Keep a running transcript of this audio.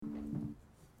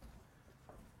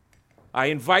I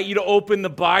invite you to open the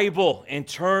Bible and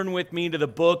turn with me to the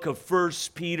book of 1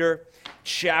 Peter,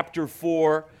 chapter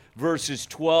 4, verses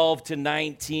 12 to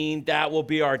 19. That will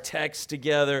be our text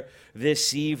together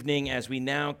this evening as we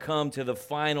now come to the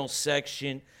final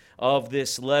section of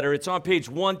this letter. It's on page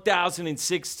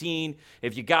 1016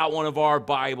 if you got one of our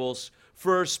Bibles.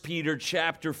 1 Peter,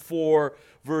 chapter 4,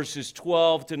 verses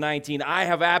 12 to 19. I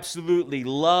have absolutely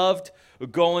loved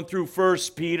going through 1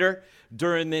 Peter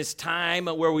during this time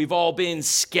where we've all been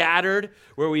scattered,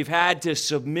 where we've had to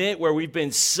submit, where we've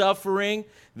been suffering.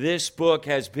 This book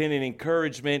has been an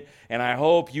encouragement, and I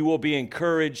hope you will be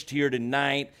encouraged here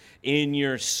tonight in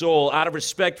your soul. Out of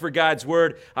respect for God's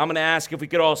word, I'm going to ask if we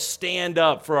could all stand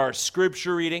up for our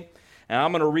scripture reading, and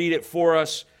I'm going to read it for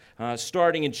us,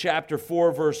 starting in chapter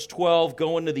 4, verse 12,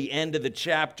 going to the end of the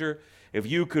chapter. If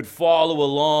you could follow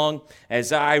along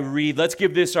as I read, let's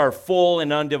give this our full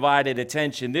and undivided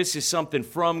attention. This is something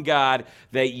from God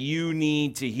that you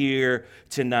need to hear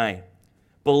tonight.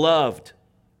 Beloved,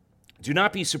 do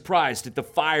not be surprised at the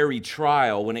fiery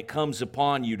trial when it comes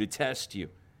upon you to test you,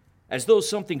 as though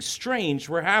something strange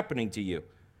were happening to you.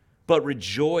 But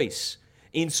rejoice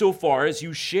insofar as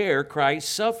you share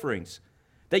Christ's sufferings,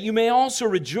 that you may also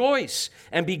rejoice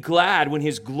and be glad when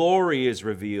his glory is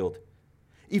revealed.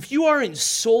 If you are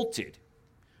insulted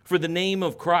for the name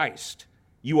of Christ,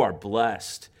 you are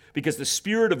blessed, because the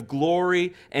Spirit of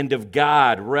glory and of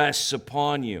God rests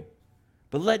upon you.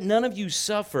 But let none of you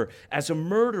suffer as a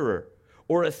murderer,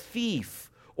 or a thief,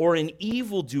 or an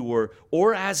evildoer,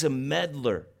 or as a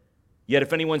meddler. Yet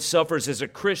if anyone suffers as a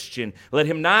Christian, let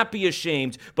him not be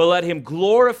ashamed, but let him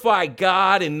glorify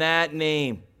God in that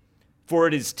name. For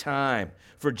it is time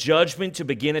for judgment to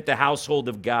begin at the household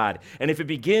of God. And if it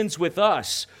begins with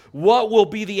us, what will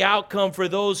be the outcome for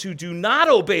those who do not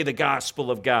obey the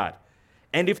gospel of God?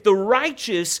 And if the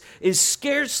righteous is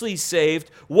scarcely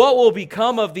saved, what will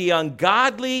become of the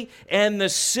ungodly and the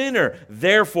sinner?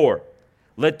 Therefore,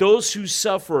 let those who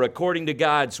suffer according to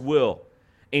God's will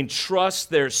entrust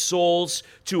their souls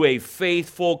to a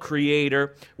faithful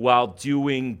Creator while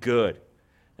doing good.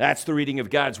 That's the reading of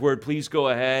God's word. Please go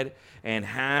ahead and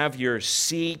have your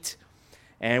seat.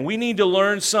 And we need to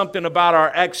learn something about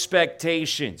our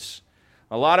expectations.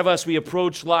 A lot of us, we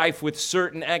approach life with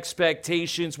certain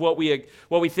expectations, what we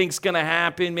think is going to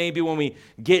happen, maybe when we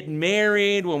get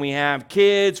married, when we have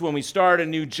kids, when we start a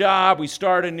new job, we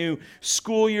start a new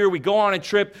school year, we go on a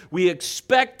trip, we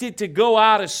expect it to go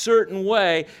out a certain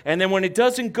way, and then when it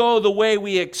doesn't go the way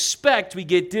we expect, we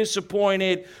get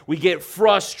disappointed, we get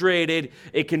frustrated.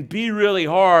 It can be really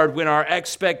hard when our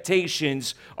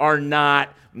expectations are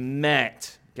not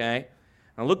met, okay?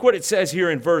 Now look what it says here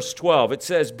in verse 12. It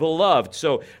says, beloved.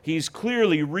 So he's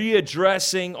clearly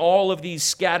readdressing all of these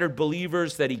scattered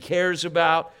believers that he cares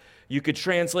about. You could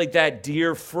translate that,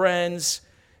 dear friends.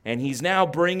 And he's now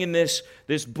bringing this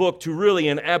book to really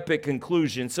an epic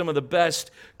conclusion. Some of the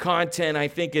best content, I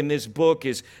think, in this book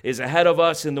is ahead of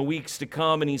us in the weeks to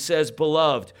come. And he says,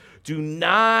 beloved, do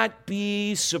not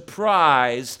be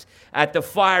surprised at the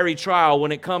fiery trial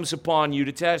when it comes upon you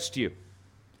to test you.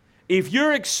 If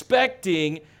you're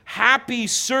expecting happy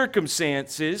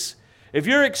circumstances, if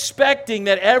you're expecting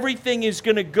that everything is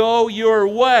going to go your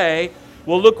way,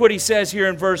 well, look what he says here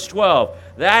in verse 12.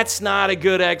 That's not a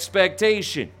good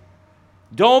expectation.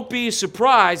 Don't be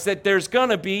surprised that there's going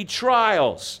to be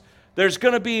trials. There's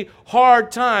going to be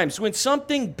hard times. When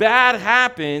something bad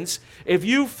happens, if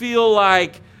you feel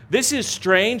like, this is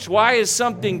strange, why is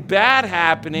something bad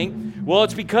happening? Well,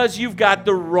 it's because you've got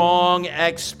the wrong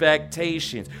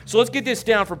expectations. So let's get this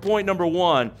down for point number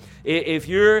one. If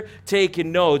you're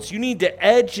taking notes, you need to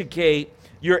educate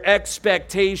your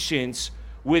expectations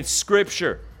with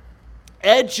Scripture.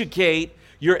 Educate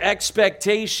your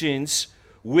expectations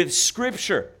with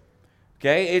Scripture.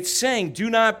 Okay, it's saying,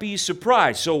 do not be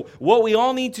surprised. So what we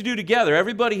all need to do together,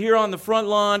 everybody here on the front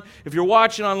lawn, if you're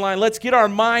watching online, let's get our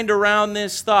mind around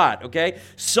this thought, okay?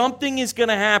 Something is going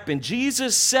to happen.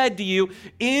 Jesus said to you,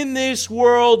 in this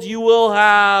world you will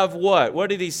have what?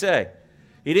 What did he say?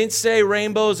 He didn't say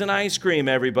rainbows and ice cream,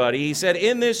 everybody. He said,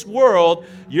 in this world,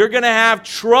 you're going to have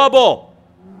trouble,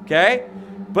 okay?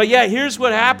 But yet, here's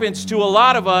what happens to a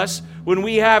lot of us. When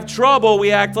we have trouble,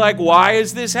 we act like, why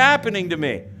is this happening to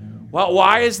me? Well,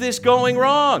 why is this going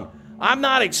wrong? I'm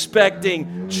not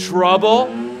expecting trouble,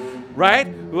 right?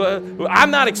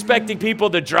 I'm not expecting people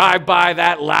to drive by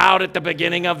that loud at the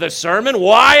beginning of the sermon.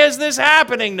 Why is this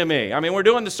happening to me? I mean, we're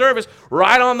doing the service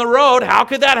right on the road. How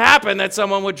could that happen that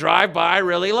someone would drive by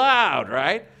really loud,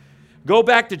 right? Go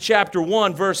back to chapter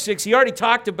 1, verse 6. He already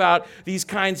talked about these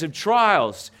kinds of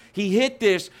trials. He hit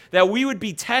this, that we would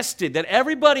be tested, that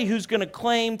everybody who's going to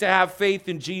claim to have faith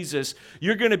in Jesus,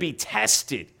 you're going to be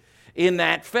tested in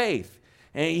that faith.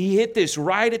 And he hit this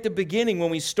right at the beginning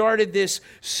when we started this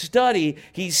study.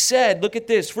 He said, look at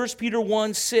this, 1 Peter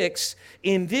 1:6,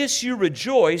 in this you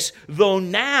rejoice, though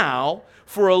now,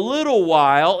 for a little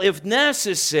while, if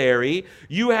necessary,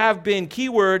 you have been,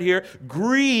 keyword here,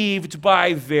 grieved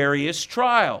by various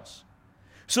trials,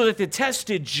 so that the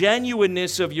tested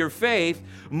genuineness of your faith,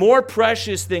 more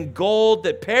precious than gold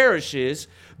that perishes,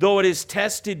 though it is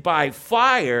tested by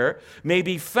fire, may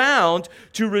be found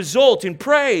to result in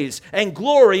praise and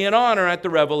glory and honor at the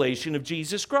revelation of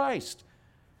Jesus Christ.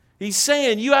 He's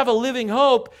saying you have a living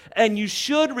hope and you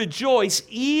should rejoice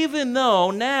even though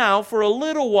now, for a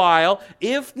little while,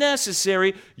 if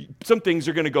necessary, some things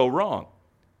are going to go wrong.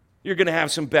 You're going to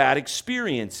have some bad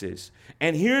experiences.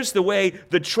 And here's the way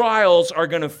the trials are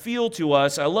going to feel to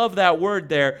us. I love that word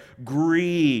there,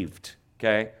 grieved,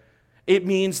 okay? It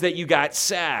means that you got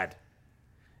sad.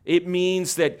 It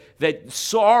means that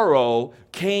sorrow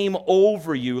came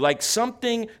over you, like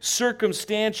something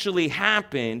circumstantially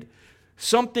happened.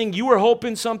 Something, you were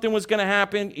hoping something was going to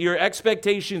happen, your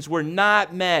expectations were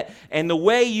not met, and the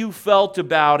way you felt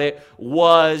about it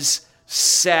was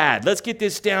sad. Let's get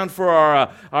this down for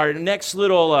our next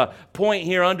little point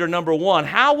here under number 1.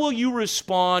 How will you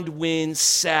respond when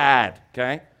sad?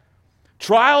 Okay?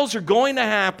 Trials are going to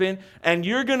happen, and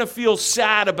you're going to feel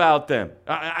sad about them.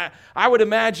 I would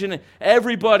imagine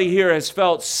everybody here has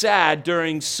felt sad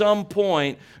during some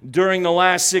point during the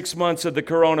last 6 months of the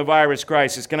coronavirus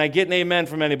crisis. Can I get an amen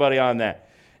from anybody on that?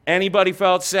 Anybody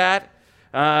felt sad?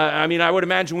 I would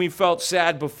imagine we felt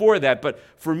sad before that, but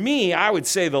for me, I would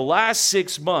say the last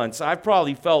 6 months, I've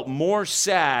probably felt more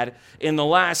sad in the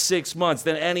last 6 months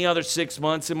than any other 6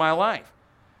 months in my life.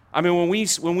 I mean,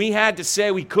 when we had to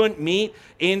say we couldn't meet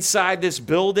inside this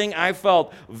building, I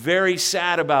felt very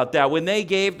sad about that. When they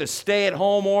gave the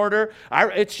stay-at-home order,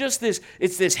 it's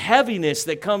this heaviness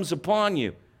that comes upon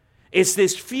you. It's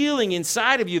this feeling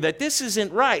inside of you that this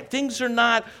isn't right. Things are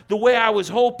not the way I was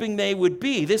hoping they would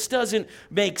be. This doesn't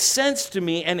make sense to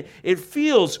me, and it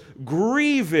feels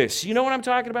grievous. You know what I'm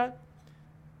talking about?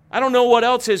 I don't know what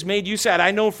else has made you sad.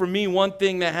 I know for me, one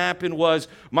thing that happened was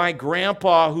my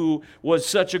grandpa, who was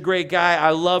such a great guy,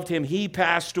 I loved him. He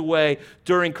passed away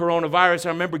during coronavirus. I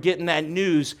remember getting that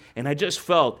news, and I just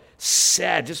felt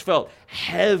sad, just felt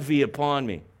heavy upon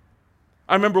me.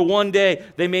 I remember one day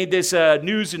they made this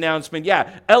news announcement.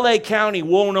 Yeah, LA County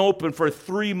won't open for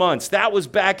 3 months. That was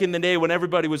back in the day when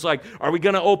everybody was like, are we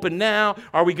going to open now?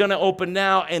 Are we going to open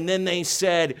now? And then they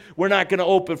said, we're not going to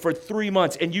open for 3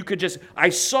 months. And I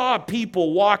saw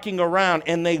people walking around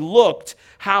and they looked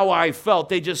how I felt.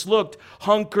 They just looked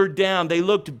hunkered down. They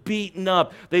looked beaten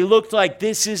up. They looked like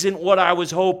this isn't what I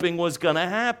was hoping was going to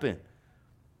happen.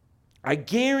 I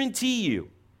guarantee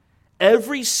you,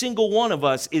 every single one of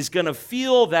us is going to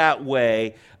feel that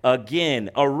way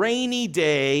again. A rainy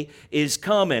day is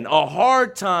coming. A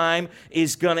hard time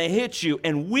is going to hit you.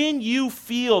 And when you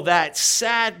feel that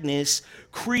sadness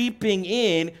creeping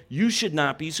in, you should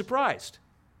not be surprised.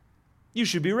 You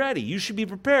should be ready. You should be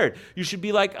prepared. You should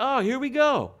be like, oh, here we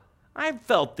go. I've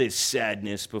felt this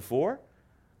sadness before.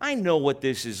 I know what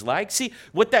this is like. See,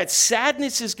 what that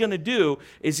sadness is going to do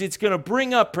is it's going to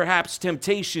bring up perhaps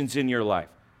temptations in your life.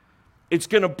 It's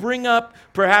going to bring up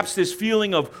perhaps this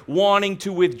feeling of wanting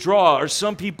to withdraw, or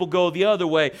some people go the other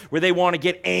way where they want to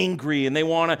get angry and they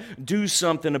want to do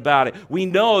something about it. We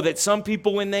know that some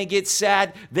people, when they get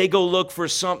sad, they go look for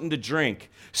something to drink.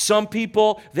 Some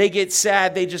people, they get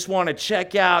sad, they just want to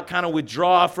check out, kind of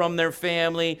withdraw from their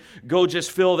family, go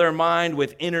just fill their mind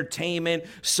with entertainment.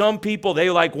 Some people, they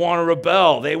want to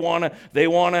rebel. They want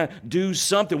to do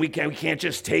something. We can't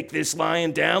just take this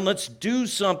lying down. Let's do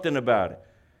something about it.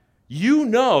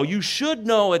 You should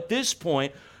know at this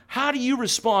point, how do you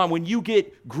respond when you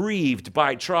get grieved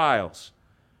by trials?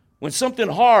 When something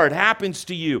hard happens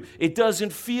to you, it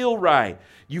doesn't feel right.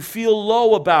 You feel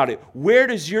low about it. Where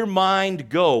does your mind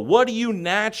go? What do you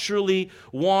naturally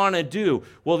want to do?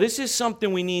 Well, this is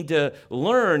something we need to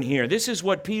learn here. This is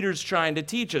what Peter's trying to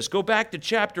teach us. Go back to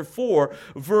chapter 4,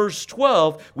 verse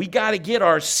 12. We got to get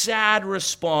our sad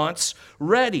response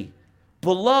ready.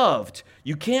 Beloved,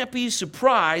 you can't be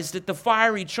surprised at the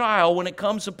fiery trial when it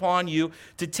comes upon you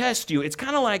to test you. It's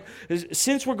kind of like,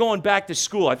 since we're going back to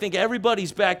school, I think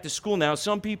everybody's back to school now.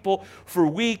 Some people for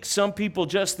weeks, some people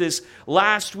just this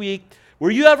last week. Were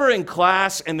you ever in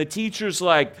class and the teacher's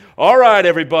like, all right,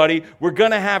 everybody, we're going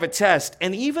to have a test.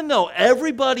 And even though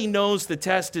everybody knows the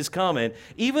test is coming,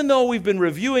 even though we've been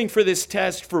reviewing for this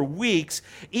test for weeks,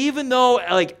 even though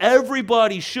like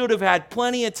everybody should have had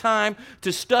plenty of time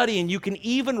to study, and you can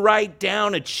even write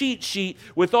down a cheat sheet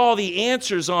with all the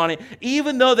answers on it,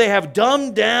 even though they have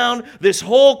dumbed down this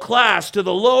whole class to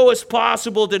the lowest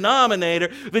possible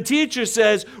denominator, the teacher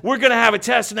says, we're going to have a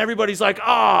test, and everybody's like,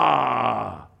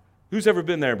 ah. Who's ever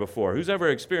been there before? Who's ever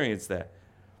experienced that?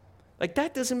 Like,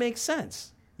 that doesn't make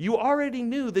sense. You already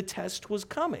knew the test was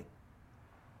coming.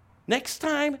 Next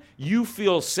time you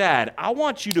feel sad, I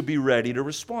want you to be ready to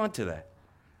respond to that.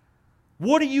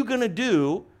 What are you going to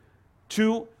do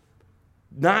to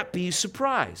not be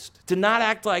surprised, to not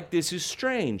act like this is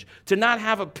strange, to not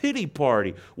have a pity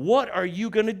party? What are you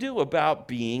going to do about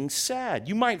being sad?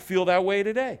 You might feel that way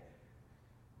today.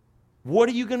 What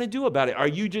are you going to do about it? Are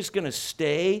you just going to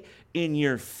stay in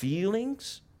your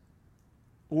feelings?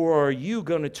 Or are you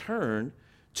going to turn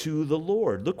to the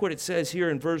Lord? Look what it says here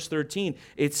in verse 13.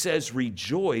 It says,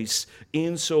 rejoice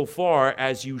insofar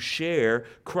as you share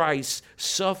Christ's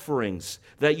sufferings,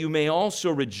 that you may also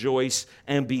rejoice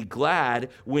and be glad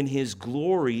when his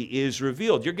glory is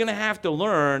revealed. You're going to have to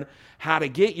learn how to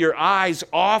get your eyes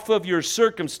off of your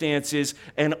circumstances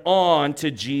and on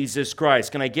to Jesus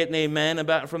Christ. Can I get an amen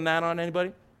from that on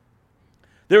anybody?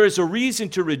 There is a reason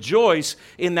to rejoice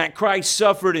in that Christ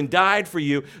suffered and died for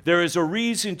you. There is a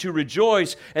reason to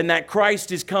rejoice in that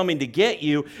Christ is coming to get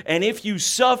you. And if you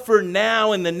suffer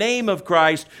now in the name of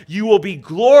Christ, you will be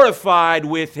glorified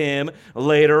with him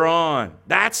later on.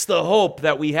 That's the hope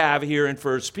that we have here in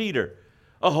 1 Peter.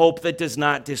 A hope that does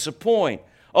not disappoint.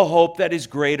 A hope that is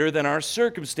greater than our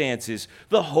circumstances.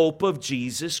 The hope of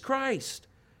Jesus Christ.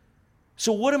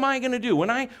 So what am I going to do? When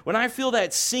I feel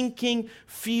that sinking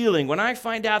feeling, when I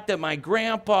find out that my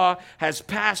grandpa has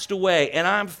passed away and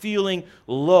I'm feeling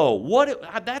low,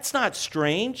 that's not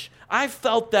strange. I've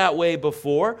felt that way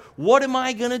before. What am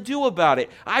I going to do about it?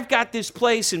 I've got this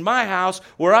place in my house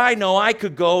where I know I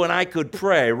could go and I could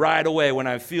pray right away when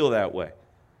I feel that way.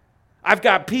 I've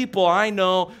got people I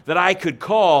know that I could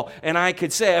call and I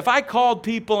could say, if I called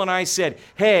people and I said,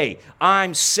 hey,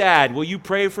 I'm sad, will you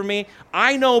pray for me?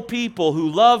 I know people who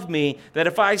love me that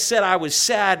if I said I was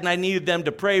sad and I needed them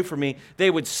to pray for me, they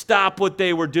would stop what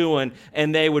they were doing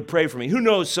and they would pray for me. Who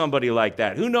knows somebody like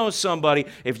that? Who knows somebody,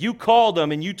 if you called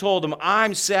them and you told them,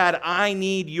 I'm sad, I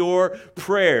need your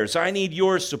prayers, I need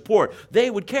your support,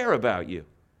 they would care about you.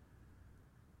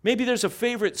 Maybe there's a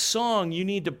favorite song you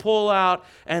need to pull out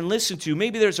and listen to.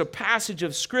 Maybe there's a passage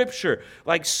of Scripture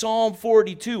like Psalm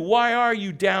 42. Why are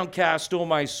you downcast, O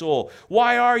my soul?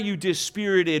 Why are you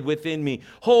dispirited within me?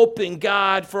 Hope in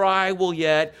God, for I will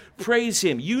yet praise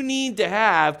him. You need to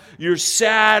have your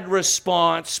sad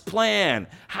response plan.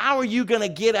 How are you going to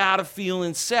get out of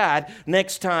feeling sad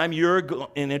next time you're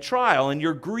in a trial and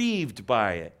you're grieved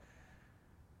by it?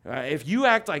 If you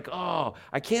act like, oh,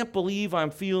 I can't believe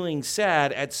I'm feeling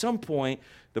sad, at some point,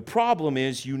 the problem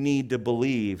is you need to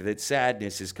believe that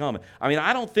sadness is coming. I mean,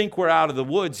 I don't think we're out of the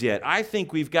woods yet. I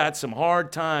think we've got some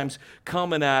hard times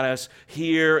coming at us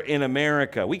here in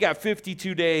America. We got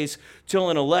 52 days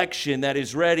till an election that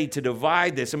is ready to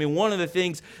divide this. I mean, one of the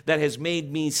things that has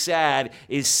made me sad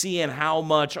is seeing how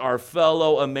much our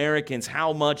fellow Americans,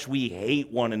 how much we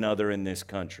hate one another in this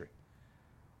country.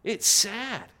 It's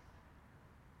sad.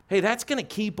 Hey, that's going to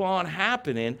keep on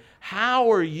happening. How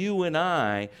are you and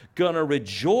I going to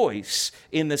rejoice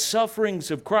in the sufferings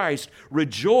of Christ,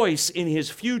 rejoice in his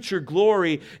future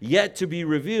glory yet to be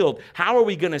revealed? How are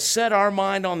we going to set our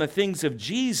mind on the things of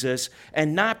Jesus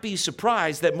and not be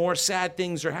surprised that more sad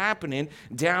things are happening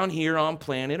down here on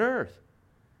planet Earth?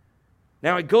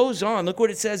 Now it goes on. Look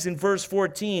what it says in verse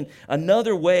 14.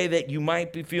 Another way that you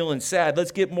might be feeling sad.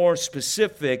 Let's get more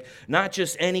specific. Not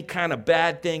just any kind of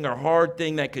bad thing or hard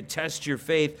thing that could test your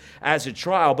faith as a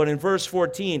trial. But in verse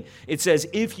 14, it says,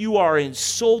 if you are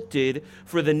insulted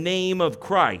for the name of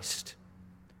Christ.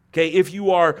 Okay, if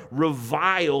you are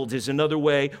reviled is another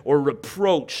way, or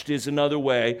reproached is another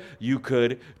way you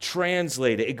could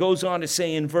translate it. It goes on to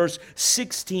say in verse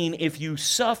 16, if you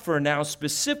suffer now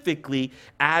specifically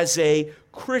as a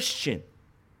Christian.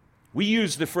 We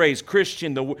use the phrase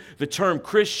Christian, the term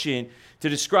Christian, to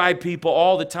describe people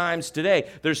all the times today.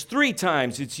 There's 3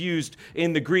 times it's used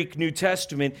in the Greek New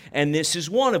Testament, and this is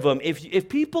one of them. If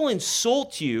people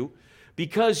insult you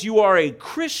because you are a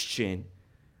Christian,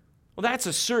 Well, that's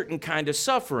a certain kind of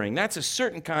suffering. That's a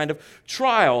certain kind of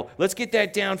trial. Let's get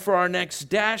that down for our next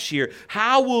dash here.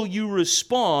 How will you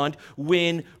respond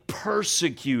when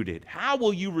persecuted? How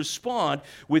will you respond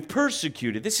with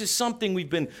persecuted? This is something we've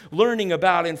been learning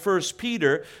about in 1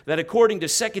 Peter, that according to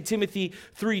 2 Timothy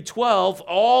 3:12,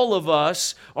 all of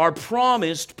us are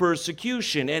promised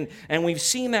persecution. And we've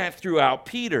seen that throughout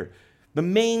Peter. The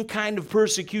main kind of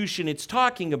persecution it's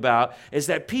talking about is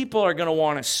that people are going to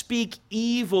want to speak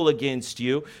evil against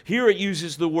you. Here it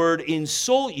uses the word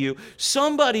insult you.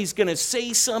 Somebody's going to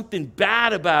say something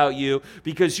bad about you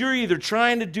because you're either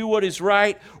trying to do what is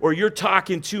right or you're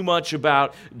talking too much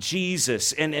about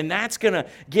Jesus. And that's going to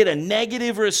get a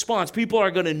negative response. People are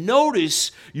going to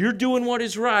notice you're doing what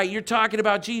is right. You're talking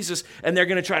about Jesus, and they're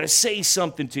going to try to say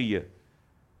something to you.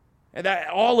 And that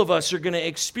all of us are going to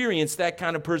experience that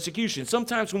kind of persecution.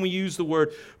 Sometimes when we use the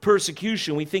word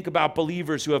persecution, we think about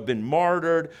believers who have been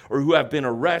martyred or who have been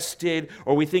arrested,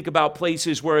 or we think about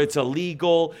places where it's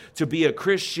illegal to be a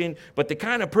Christian. But the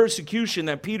kind of persecution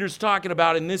that Peter's talking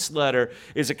about in this letter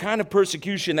is a kind of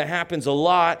persecution that happens a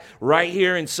lot right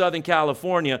here in Southern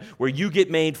California, where you get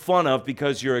made fun of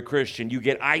because you're a Christian. You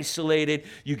get isolated,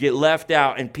 you get left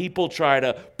out, and people try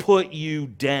to put you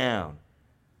down.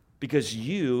 Because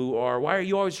why are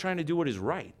you always trying to do what is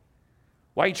right?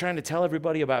 Why are you trying to tell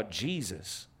everybody about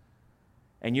Jesus?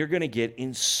 And you're going to get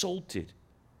insulted.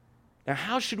 Now,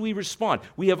 how should we respond?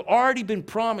 We have already been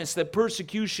promised that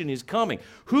persecution is coming.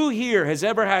 Who here has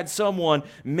ever had someone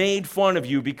made fun of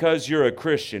you because you're a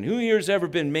Christian? Who here has ever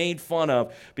been made fun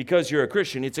of because you're a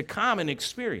Christian? It's a common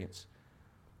experience.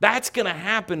 That's going to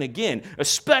happen again,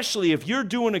 especially if you're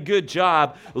doing a good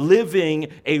job living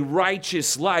a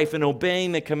righteous life and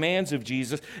obeying the commands of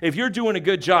Jesus. If you're doing a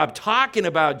good job talking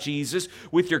about Jesus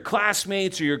with your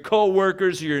classmates or your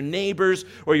coworkers or your neighbors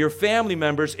or your family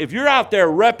members, if you're out there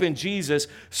repping Jesus,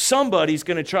 somebody's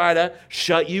going to try to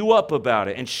shut you up about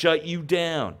it and shut you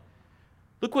down.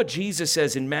 Look what Jesus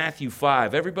says in Matthew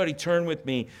 5. Everybody turn with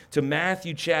me to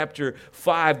Matthew chapter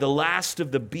 5, the last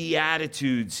of the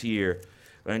Beatitudes here.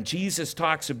 And Jesus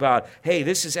talks about, hey,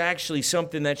 this is actually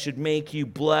something that should make you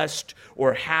blessed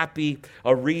or happy,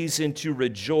 a reason to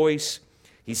rejoice.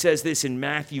 He says this in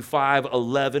Matthew 5,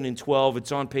 11 and 12.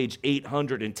 It's on page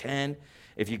 810.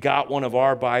 If you got one of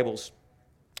our Bibles,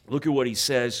 look at what he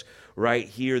says right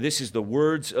here. This is the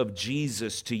words of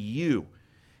Jesus to you.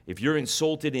 If you're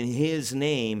insulted in his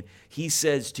name, he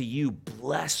says to you,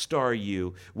 blessed are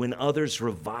you when others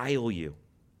revile you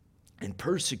and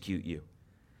persecute you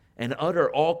and utter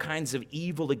all kinds of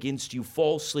evil against you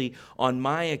falsely on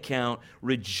my account.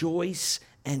 Rejoice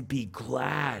and be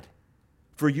glad,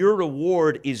 for your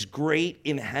reward is great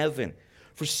in heaven.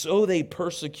 For so they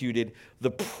persecuted the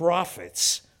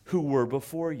prophets who were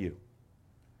before you.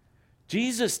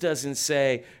 Jesus doesn't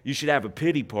say you should have a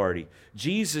pity party.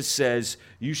 Jesus says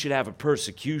you should have a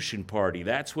persecution party.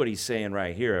 That's what he's saying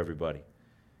right here, everybody.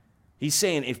 He's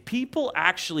saying if people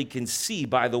actually can see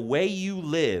by the way you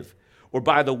live or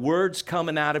by the words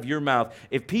coming out of your mouth,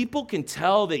 if people can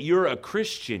tell that you're a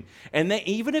Christian, and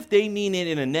even if they mean it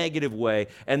in a negative way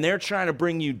and they're trying to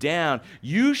bring you down,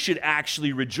 you should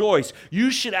actually rejoice.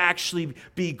 You should actually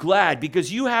be glad,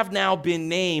 because you have now been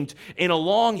named in a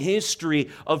long history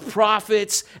of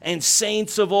prophets and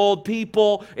saints of old,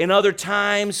 people in other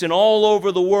times and all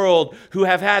over the world who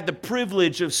have had the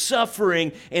privilege of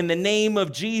suffering in the name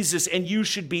of Jesus, and you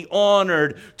should be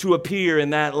honored to appear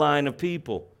in that line of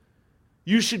people.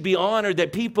 You should be honored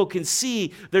that people can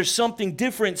see there's something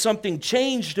different, something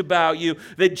changed about you,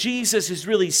 that Jesus has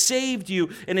really saved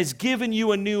you and has given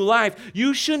you a new life.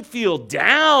 You shouldn't feel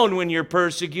down when you're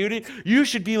persecuted. You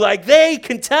should be like, they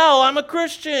can tell I'm a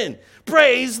Christian.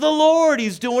 Praise the Lord,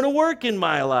 he's doing a work in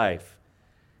my life.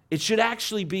 It should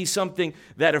actually be something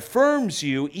that affirms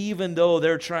you, even though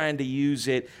they're trying to use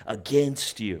it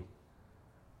against you.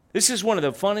 This is one of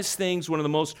the funnest things, one of the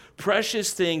most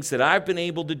precious things that I've been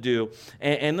able to do.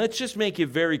 And let's just make it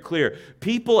very clear.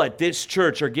 People at this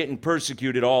church are getting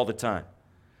persecuted all the time.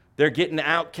 They're getting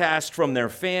outcast from their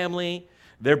family.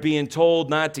 They're being told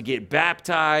not to get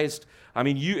baptized. I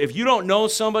mean, if you don't know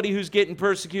somebody who's getting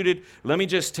persecuted, let me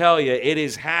just tell you, it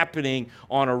is happening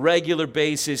on a regular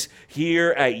basis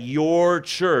here at your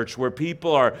church, where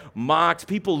people are mocked,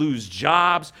 people lose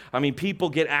jobs. I mean, people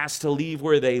get asked to leave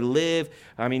where they live.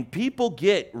 I mean, people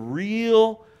get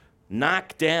real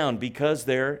knocked down because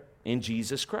they're in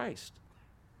Jesus Christ.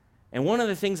 And one of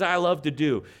the things I love to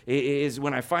do is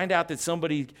when I find out that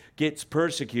somebody gets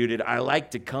persecuted, I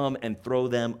like to come and throw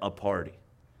them a party.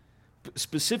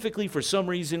 Specifically, for some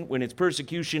reason, when it's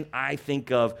persecution, I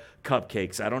think of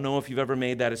cupcakes. I don't know if you've ever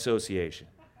made that association.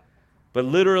 But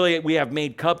literally, we have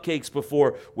made cupcakes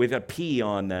before with a P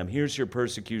on them. Here's your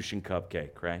persecution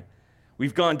cupcake, right?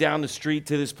 We've gone down the street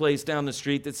to this place down the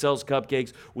street that sells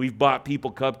cupcakes. We've bought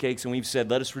people cupcakes, and we've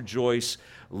said, let us rejoice,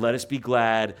 let us be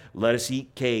glad, let us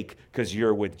eat cake, because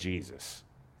you're with Jesus.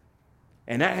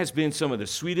 And that has been some of the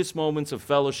sweetest moments of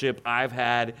fellowship I've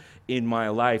had in my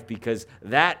life, because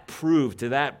that proved to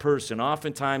that person,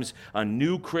 oftentimes a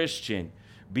new Christian,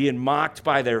 being mocked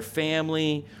by their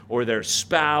family or their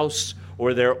spouse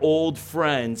or their old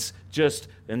friends, just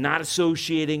not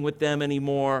associating with them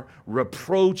anymore,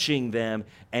 reproaching them.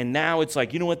 And now it's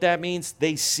like, you know what that means?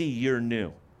 They see you're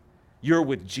new. You're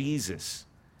with Jesus.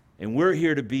 And we're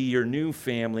here to be your new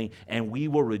family, and we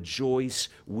will rejoice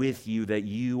with you that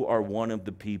you are one of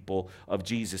the people of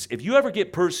Jesus. If you ever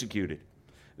get persecuted,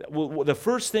 the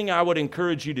first thing I would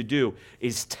encourage you to do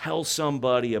is tell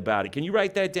somebody about it. Can you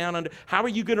write that down? How are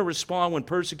you going to respond when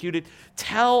persecuted?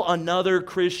 Tell another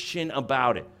Christian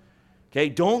about it. Okay?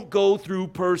 Don't go through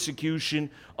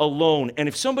persecution alone. And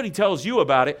if somebody tells you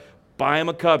about it, buy them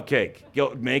a cupcake.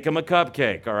 Make them a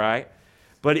cupcake, all right?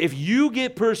 But if you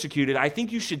get persecuted, I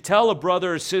think you should tell a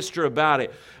brother or sister about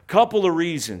it. Couple of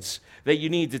reasons that you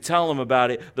need to tell them about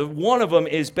it. One of them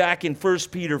is back in 1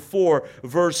 Peter 4,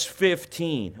 verse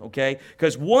 15, okay?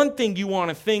 Because one thing you want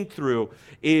to think through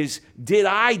is, did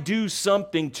I do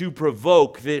something to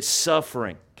provoke this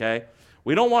suffering, okay?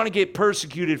 We don't want to get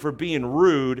persecuted for being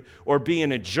rude or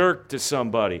being a jerk to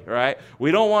somebody, right?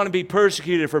 We don't want to be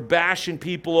persecuted for bashing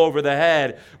people over the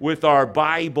head with our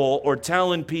Bible or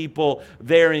telling people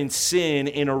they're in sin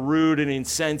in a rude and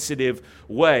insensitive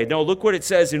way. No, look what it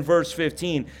says in verse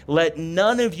 15. Let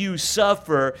none of you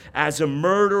suffer as a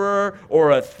murderer or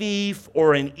a thief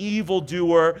or an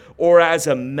evildoer or as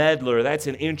a meddler. That's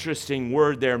an interesting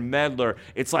word there, meddler.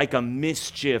 It's like a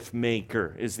mischief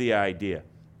maker is the idea.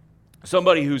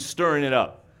 Somebody who's stirring it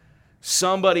up.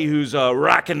 Somebody who's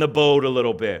rocking the boat a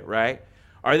little bit, right?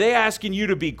 Are they asking you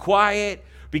to be quiet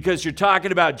because you're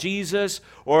talking about Jesus?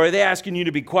 Or are they asking you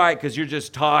to be quiet because you're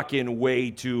just talking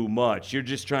way too much? You're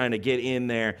just trying to get in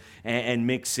there and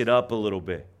mix it up a little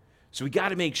bit. So we got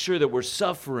to make sure that we're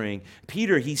suffering.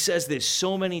 Peter, he says this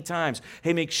so many times.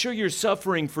 Hey, make sure you're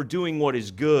suffering for doing what is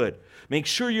good. Make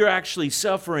sure you're actually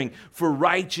suffering for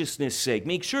righteousness' sake.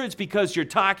 Make sure it's because you're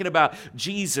talking about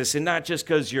Jesus and not just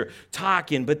because you're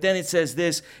talking. But then it says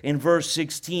this in verse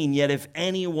 16, yet if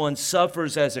anyone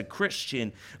suffers as a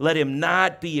Christian, let him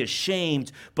not be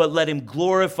ashamed, but let him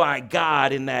glorify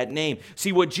God in that name.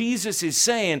 See, what Jesus is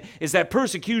saying is that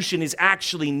persecution is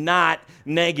actually not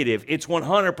negative. It's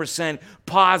 100%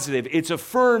 positive. It's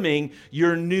affirming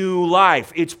your new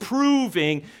life. It's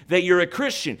proving that you're a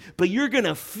Christian, but you're going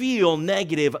to feel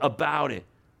negative about it.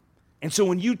 And so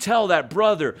when you tell that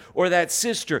brother or that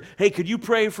sister, hey, could you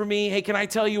pray for me? Hey, can I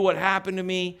tell you what happened to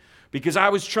me? Because I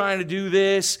was trying to do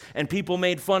this and people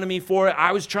made fun of me for it.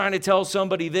 I was trying to tell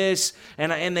somebody this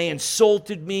and they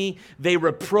insulted me. They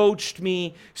reproached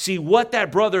me. See, what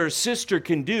that brother or sister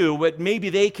can do, what maybe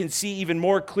they can see even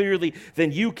more clearly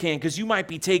than you can, because you might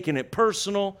be taking it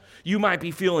personal. You might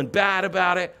be feeling bad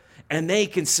about it. And they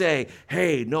can say,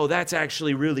 hey, no, that's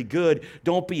actually really good.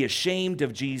 Don't be ashamed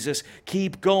of Jesus.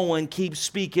 Keep going, keep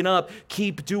speaking up,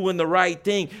 keep doing the right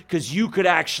thing, because you could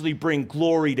actually bring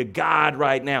glory to God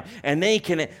right now. And they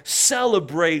can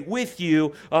celebrate with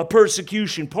you a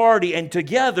persecution party, and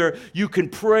together you can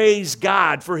praise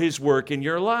God for his work in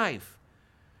your life.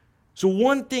 So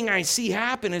one thing I see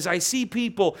happen is I see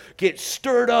people get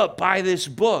stirred up by this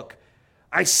book.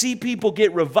 I see people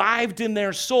get revived in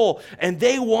their soul, and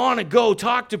they want to go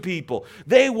talk to people.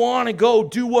 They want to go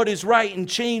do what is right and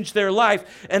change their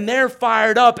life, and they're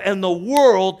fired up, and the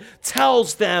world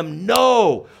tells them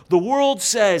no. The world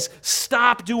says,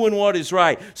 stop doing what is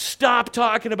right. Stop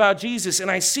talking about Jesus. And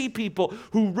I see people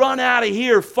who run out of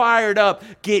here fired up,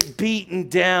 get beaten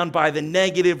down by the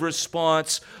negative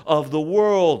response of the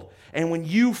world. And when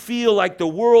you feel like the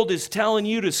world is telling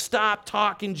you to stop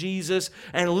talking Jesus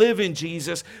and live in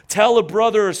Jesus, tell a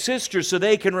brother or sister so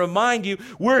they can remind you,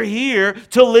 we're here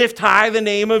to lift high the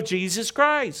name of Jesus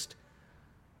Christ.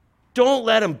 Don't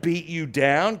let them beat you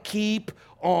down. Keep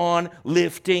on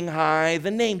lifting high the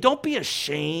name. Don't be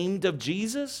ashamed of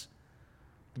Jesus.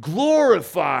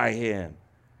 Glorify him.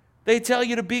 They tell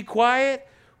you to be quiet.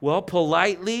 Well,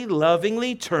 politely,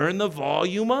 lovingly turn the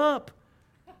volume up.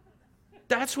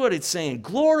 That's what it's saying.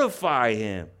 Glorify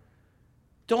him.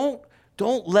 Don't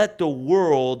let the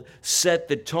world set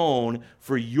the tone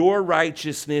for your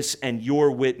righteousness and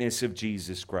your witness of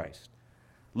Jesus Christ.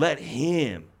 Let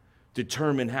him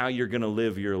determine how you're going to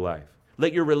live your life.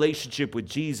 Let your relationship with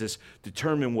Jesus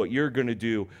determine what you're going to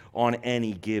do on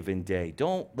any given day.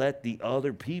 Don't let the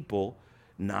other people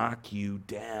knock you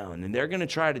down. And they're going to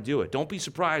try to do it. Don't be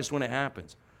surprised when it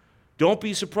happens. Don't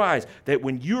be surprised that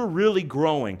when you're really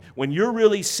growing, when you're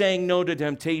really saying no to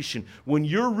temptation, when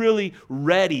you're really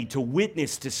ready to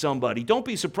witness to somebody, don't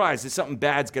be surprised that something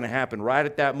bad's going to happen right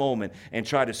at that moment and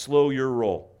try to slow your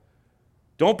roll.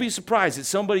 Don't be surprised that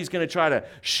somebody's going to try to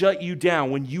shut you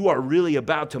down when you are really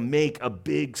about to make a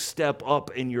big step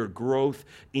up in your growth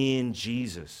in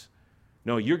Jesus.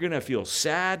 No, you're going to feel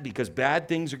sad because bad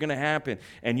things are going to happen,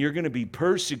 and you're going to be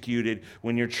persecuted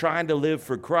when you're trying to live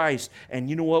for Christ. And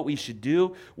you know what we should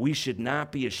do? We should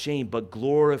not be ashamed, but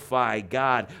glorify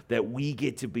God that we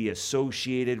get to be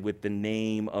associated with the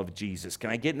name of Jesus.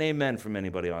 Can I get an amen from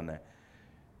anybody on that?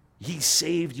 He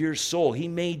saved your soul. He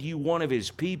made you one of his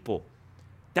people.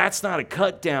 That's not a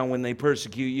cut down when they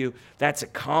persecute you. That's a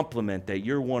compliment that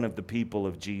you're one of the people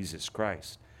of Jesus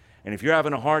Christ. And if you're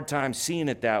having a hard time seeing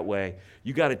it that way,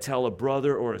 you got to tell a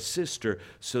brother or a sister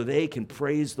so they can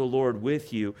praise the Lord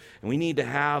with you. And we need to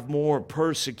have more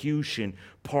persecution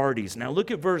parties. Now look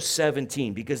at verse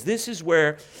 17, because this is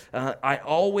where I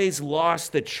always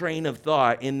lost the train of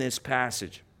thought in this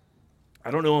passage.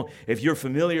 I don't know if you're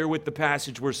familiar with the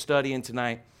passage we're studying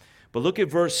tonight, but look at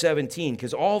verse 17,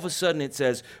 because all of a sudden it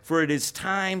says, "For it is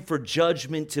time for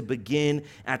judgment to begin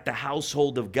at the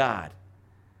household of God."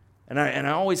 And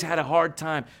I always had a hard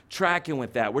time tracking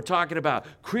with that. We're talking about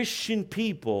Christian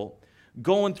people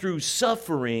going through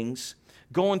sufferings,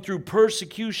 going through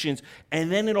persecutions, and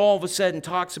then it all of a sudden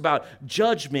talks about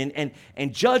judgment.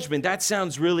 And judgment, that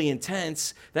sounds really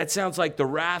intense. That sounds like the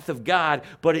wrath of God,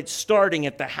 but it's starting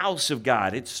at the house of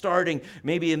God. It's starting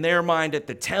maybe in their mind at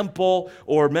the temple,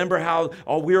 or remember how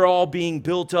we're all being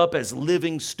built up as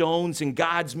living stones and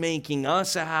God's making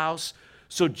us a house.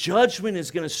 So judgment is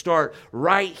going to start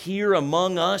right here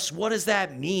among us. What does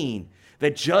that mean?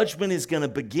 That judgment is going to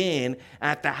begin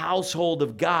at the household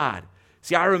of God.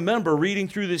 See, I remember reading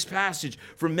through this passage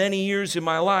for many years in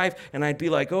my life, and I'd be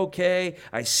like, okay,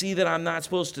 I see that I'm not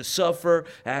supposed to suffer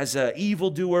as an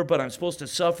evildoer, but I'm supposed to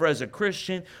suffer as a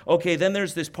Christian. Okay, then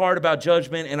there's this part about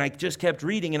judgment, and I just kept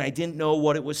reading, and I didn't know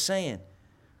what it was saying.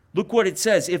 Look what it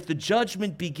says. If the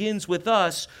judgment begins with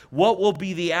us, what will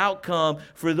be the outcome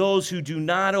for those who do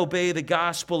not obey the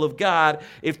gospel of God?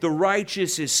 If the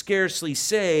righteous is scarcely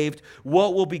saved,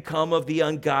 what will become of the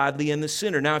ungodly and the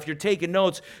sinner? Now, if you're taking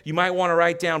notes, you might want to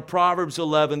write down Proverbs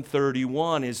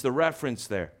 11:31 is the reference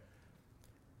there.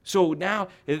 So now,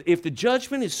 if the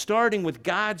judgment is starting with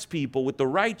God's people, with the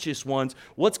righteous ones,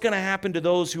 what's going to happen to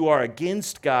those who are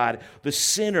against God, the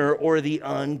sinner or the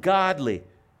ungodly?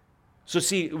 So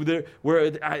see,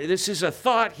 this is a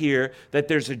thought here that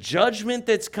there's a judgment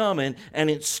that's coming, and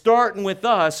it's starting with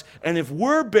us. And if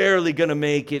we're barely going to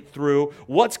make it through,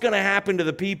 what's going to happen to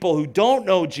the people who don't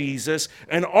know Jesus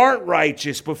and aren't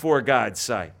righteous before God's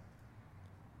sight?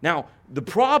 Now, the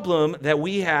problem that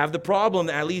we have, the problem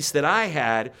at least that I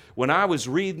had when I was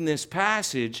reading this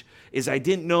passage, is I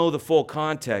didn't know the full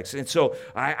context. And so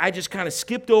I just kind of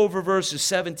skipped over verses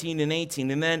 17 and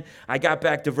 18, and then I got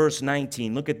back to verse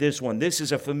 19. Look at this one. This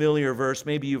is a familiar verse.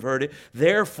 Maybe you've heard it.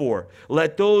 "Therefore,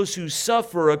 let those who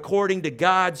suffer according to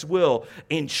God's will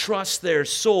entrust their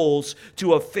souls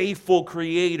to a faithful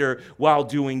Creator while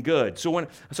doing good." So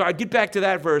I'd get back to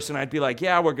that verse, and I'd be like,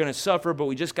 yeah, we're going to suffer, but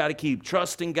we just got to keep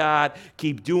trusting God,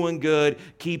 keep doing good,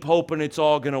 keep hoping it's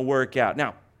all going to work out.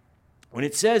 Now, when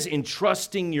it says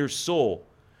entrusting your soul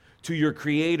to your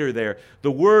Creator there,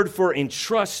 the word for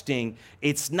entrusting,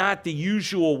 it's not the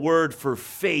usual word for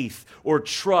faith or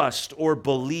trust or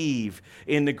believe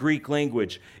in the Greek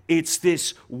language. It's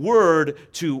this word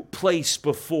to place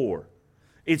before.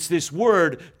 It's this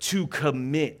word to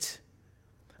commit.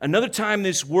 Another time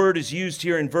this word is used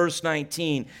here in verse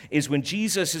 19 is when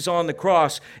Jesus is on the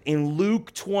cross in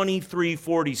Luke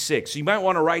 23:46. So you might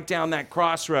want to write down that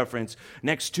cross reference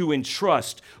next to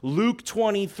entrust. Luke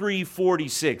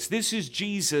 23:46. This is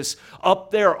Jesus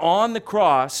up there on the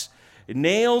cross,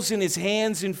 nails in his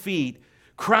hands and feet,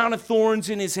 crown of thorns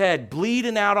in his head,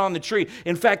 bleeding out on the tree.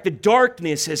 In fact, the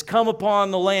darkness has come upon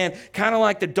the land, kind of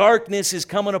like the darkness is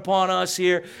coming upon us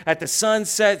here at the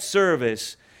sunset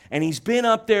service. And he's been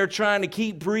up there trying to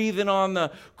keep breathing on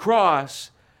the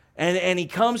cross. And he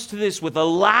comes to this with a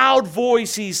loud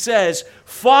voice. He says,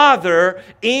 "Father,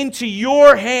 into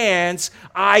your hands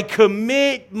I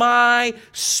commit my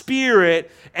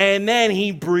spirit." And then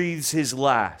he breathes his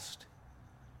last.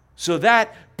 So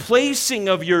that placing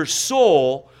of your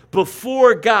soul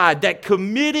before God, that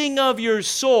committing of your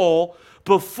soul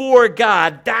before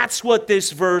God. That's what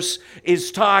this verse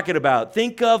is talking about.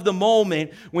 Think of the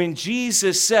moment when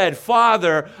Jesus said,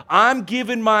 Father, I'm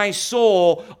giving my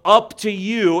soul up to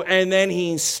you, and then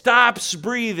he stops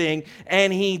breathing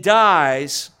and he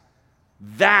dies.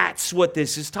 That's what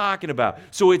this is talking about.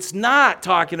 So it's not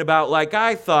talking about, like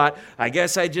I thought, I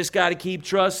guess I just got to keep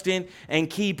trusting and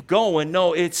keep going.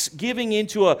 No, it's giving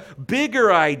into a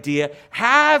bigger idea.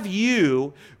 Have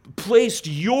you placed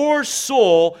your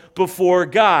soul before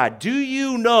God? Do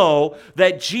you know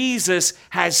that Jesus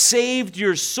has saved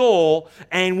your soul,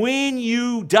 and when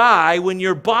you die, when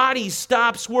your body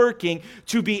stops working,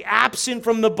 to be absent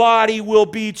from the body will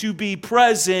be to be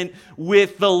present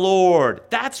with the Lord?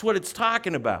 That's what it's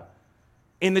talking about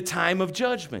in the time of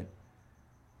judgment.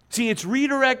 See, it's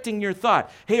redirecting your thought.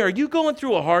 Hey, are you going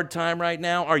through a hard time right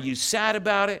now? Are you sad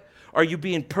about it? Are you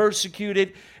being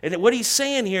persecuted? And what he's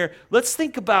saying here, let's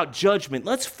think about judgment.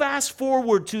 Let's fast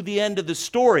forward to the end of the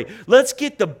story. Let's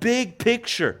get the big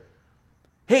picture.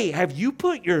 Hey, have you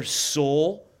put your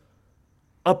soul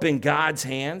up in God's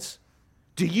hands?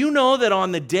 Do you know that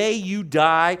on the day you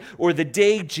die or the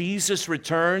day Jesus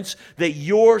returns, that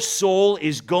your soul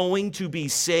is going to be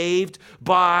saved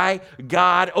by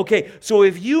God? Okay, so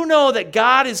if you know that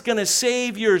God is going to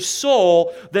save your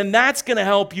soul, then that's going to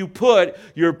help you put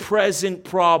your present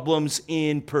problems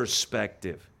in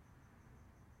perspective.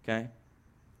 Okay?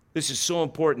 This is so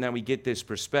important that we get this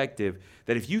perspective,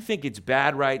 that if you think it's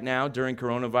bad right now during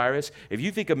coronavirus, if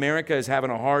you think America is having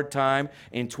a hard time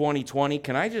in 2020,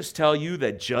 can I just tell you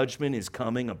that judgment is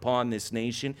coming upon this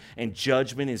nation and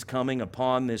judgment is coming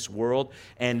upon this world,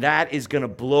 and that is going to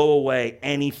blow away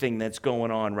anything that's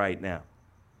going on right now.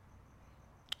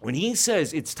 When he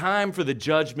says it's time for the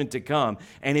judgment to come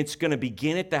and it's going to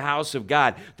begin at the house of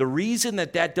God, the reason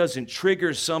that doesn't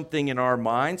trigger something in our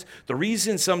minds, the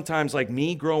reason sometimes, like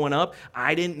me growing up,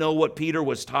 I didn't know what Peter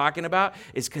was talking about,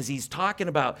 is because he's talking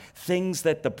about things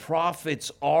that the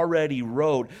prophets already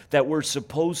wrote that we're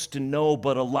supposed to know,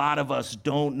 but a lot of us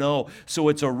don't know. So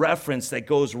it's a reference that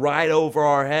goes right over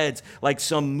our heads like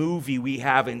some movie we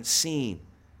haven't seen.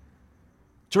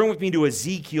 Turn with me to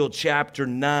Ezekiel chapter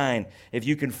 9. If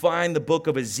you can find the book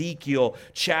of Ezekiel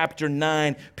chapter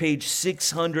 9, page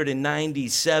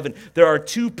 697. There are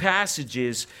two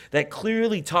passages that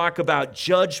clearly talk about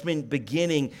judgment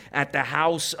beginning at the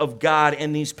house of God.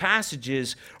 And these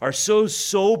passages are so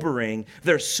sobering,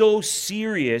 they're so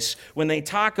serious when they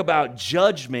talk about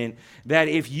judgment, that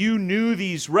if you knew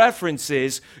these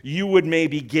references, you would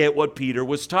maybe get what Peter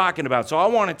was talking about. So I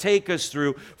want to take us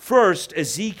through first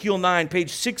Ezekiel 9,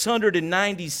 page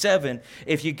 697,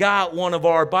 if you got one of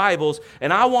our Bibles,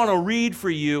 and I want to read for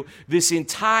you this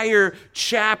entire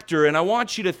chapter, and I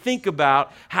want you to think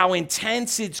about how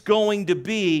intense it's going to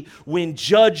be when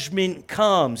judgment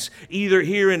comes, either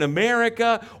here in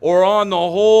America or on the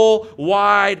whole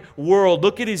wide world.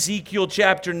 Look at Ezekiel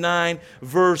chapter 9,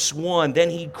 verse 1. Then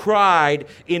he cried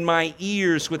in my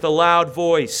ears with a loud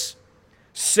voice,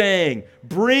 saying,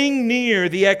 bring near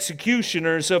the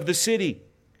executioners of the city,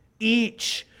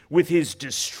 each with his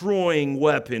destroying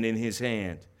weapon in his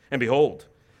hand. And behold,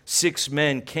 6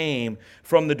 men came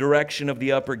from the direction of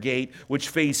the upper gate, which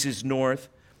faces north,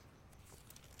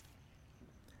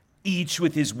 each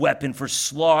with his weapon for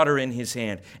slaughter in his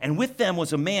hand. And with them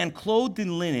was a man clothed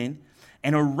in linen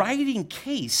and a writing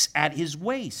case at his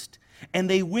waist. And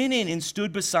they went in and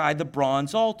stood beside the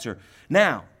bronze altar.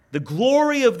 Now, the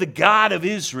glory of the God of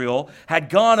Israel had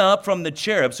gone up from the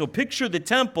cherub. So picture the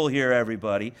temple here,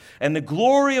 everybody. And the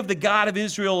glory of the God of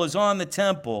Israel is on the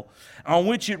temple on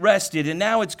which it rested. And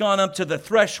now it's gone up to the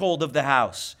threshold of the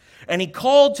house. And he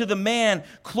called to the man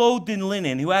clothed in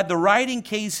linen, who had the writing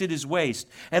case at his waist.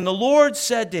 And the Lord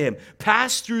said to him,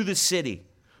 pass through the city,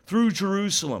 through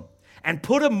Jerusalem, and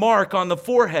put a mark on the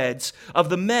foreheads of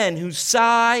the men who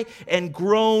sigh and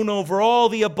groan over all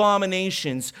the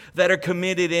abominations that are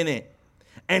committed in it.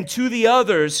 And to the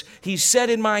others he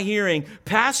said in my hearing,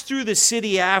 pass through the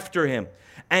city after him,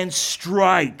 and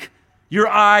strike. Your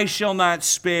eye shall not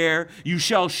spare, you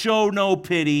shall show no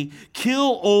pity.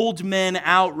 Kill old men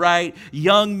outright,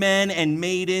 young men and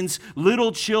maidens,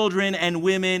 little children and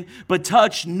women, but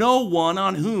touch no one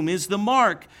on whom is the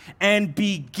mark. And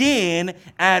begin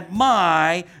at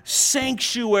my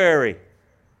sanctuary.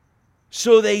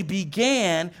 So they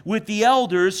began with the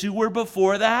elders who were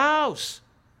before the house.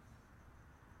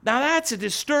 Now that's a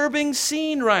disturbing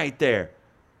scene right there.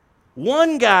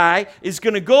 One guy is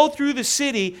going to go through the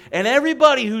city, and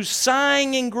everybody who's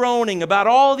sighing and groaning about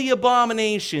all the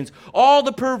abominations, all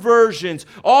the perversions,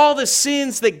 all the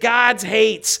sins that God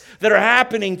hates that are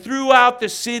happening throughout the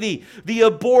city, the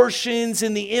abortions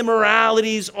and the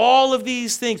immoralities, all of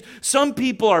these things. Some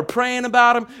people are praying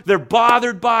about them. They're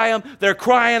bothered by them. They're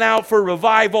crying out for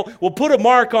revival. We'll put a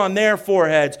mark on their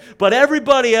foreheads. But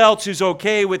everybody else who's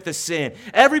okay with the sin,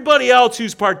 everybody else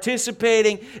who's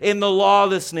participating in the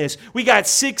lawlessness, we got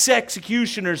 6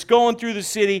 executioners going through the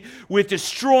city with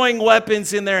destroying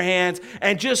weapons in their hands,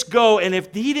 and just go, and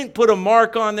if he didn't put a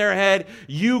mark on their head,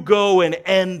 you go and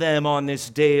end them on this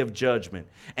day of judgment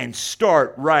and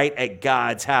start right at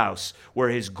God's house where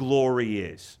his glory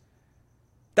is.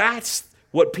 That's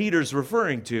what Peter's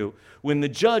referring to when the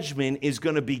judgment is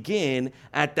going to begin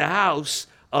at the house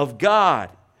of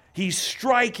God. He's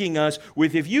striking us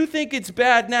with, if you think it's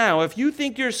bad now, if you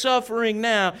think you're suffering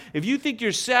now, if you think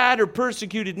you're sad or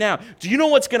persecuted now, do you know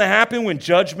what's going to happen when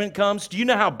judgment comes? Do you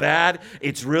know how bad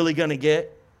it's really going to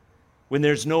get? When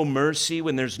there's no mercy,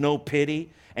 when there's no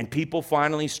pity, and people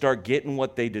finally start getting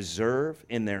what they deserve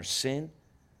in their sin?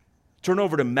 Turn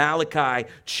over to Malachi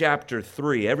chapter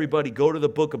 3. Everybody go to the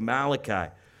book of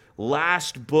Malachi.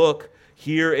 Last book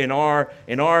here in our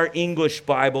English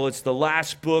Bible. It's the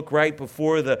last book right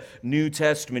before the New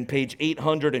Testament, page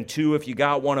 802 if you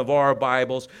got one of our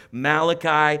Bibles.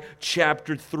 Malachi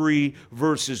chapter 3,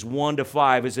 verses 1 to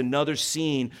 5 is another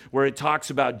scene where it talks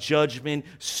about judgment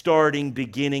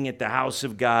beginning at the house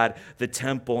of God, the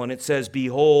temple. And it says,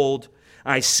 "Behold,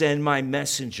 I send my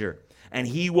messenger, and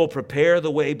he will prepare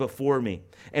the way before me.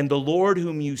 And the Lord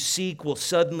whom you seek will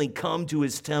suddenly come to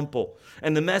his temple.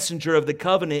 And the messenger of the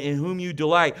covenant in whom you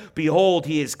delight, behold,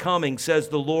 he is coming, says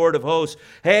the Lord of hosts."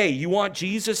 Hey, you want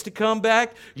Jesus to come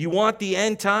back? You want the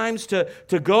end times to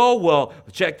go? Well,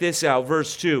 check this out,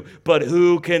 verse 2. "But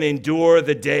who can endure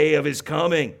the day of his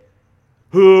coming?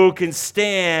 Who can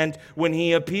stand when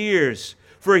he appears?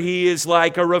 For he is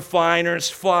like a refiner's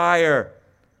fire,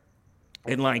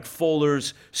 and like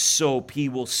fuller's soap. He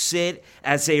will sit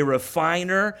as a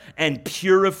refiner and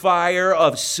purifier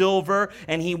of silver,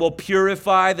 and he will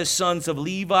purify the sons of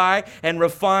Levi and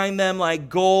refine them like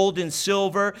gold and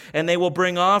silver, and they will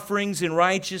bring offerings in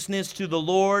righteousness to the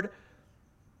Lord.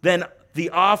 Then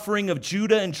the offering of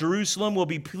Judah and Jerusalem will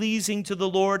be pleasing to the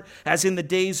Lord, as in the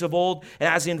days of old,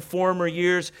 as in former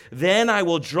years. Then I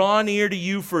will draw near to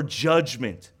you for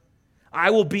judgment. I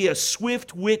will be a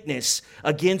swift witness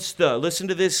against listen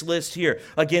to this list here,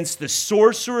 against the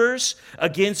sorcerers,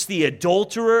 against the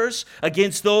adulterers,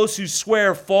 against those who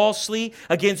swear falsely,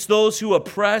 against those who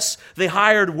oppress the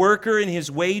hired worker in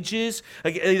his wages.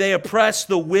 They oppress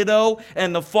the widow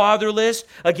and the fatherless,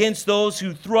 against those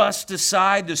who thrust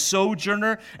aside the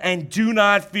sojourner, and do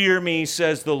not fear me,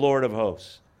 says the Lord of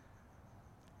hosts.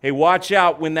 Hey, watch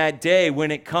out when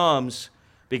it comes,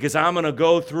 because I'm going to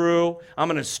go through, I'm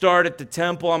going to start at the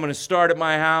temple, I'm going to start at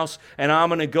my house, and I'm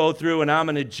going to go through and I'm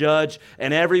going to judge,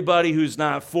 and everybody who's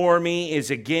not for me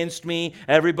is against me,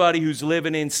 everybody who's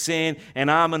living in sin, and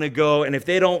I'm going to go, and if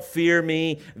they don't fear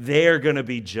me, they're going to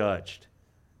be judged.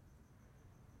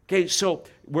 Okay, so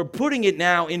we're putting it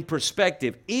now in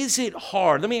perspective. Is it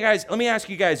hard? Let me ask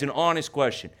you guys an honest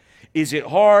question. Is it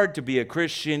hard to be a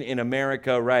Christian in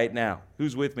America right now?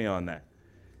 Who's with me on that?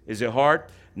 Is it hard?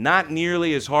 Not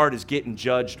nearly as hard as getting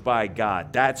judged by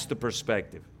God. That's the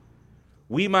perspective.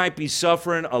 We might be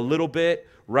suffering a little bit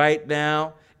right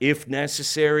now, if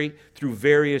necessary, through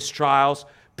various trials.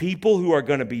 People who are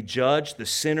going to be judged, the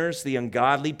sinners, the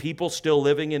ungodly, people still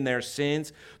living in their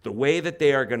sins, the way that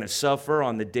they are going to suffer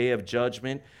on the day of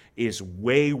judgment is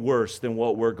way worse than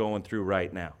what we're going through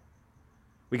right now.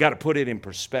 We got to put it in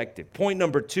perspective. Point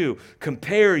number 2,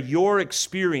 compare your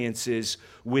experiences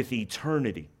with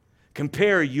eternity.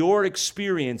 Compare your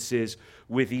experiences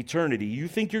with eternity. You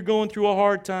think you're going through a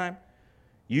hard time?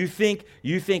 You think,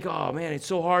 oh man, it's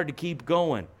so hard to keep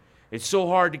going. It's so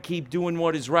hard to keep doing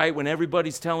what is right when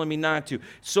everybody's telling me not to.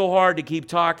 It's so hard to keep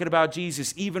talking about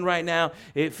Jesus. Even right now,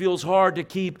 it feels hard to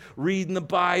keep reading the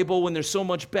Bible when there's so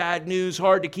much bad news.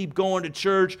 Hard to keep going to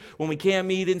church when we can't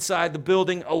meet inside the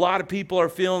building. A lot of people are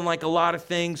feeling like a lot of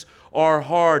things are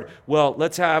hard. Well,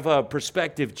 let's have a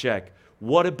perspective check.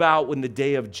 What about when the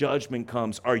day of judgment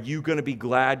comes? Are you going to be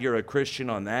glad you're a Christian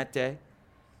on that day?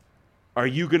 Are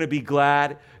you going to be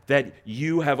glad that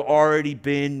you have already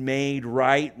been made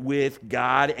right with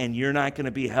God and you're not going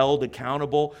to be held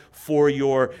accountable for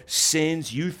your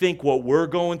sins? You think what we're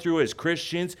going through as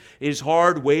Christians is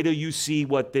hard? Wait till you see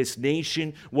what this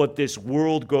nation, what this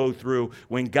world go through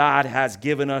when God has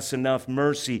given us enough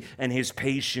mercy and his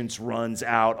patience runs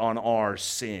out on our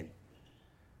sin.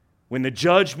 When the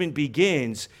judgment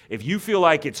begins, if you feel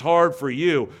like it's hard for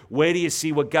you, wait till you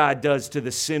see what God does to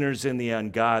the sinners and the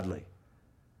ungodly.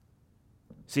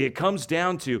 See, it comes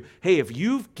down to, hey, if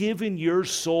you've given your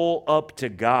soul up to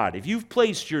God, if you've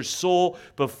placed your soul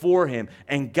before Him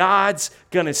and God's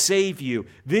going to save you,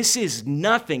 this is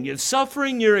nothing. The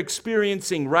suffering you're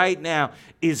experiencing right now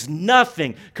is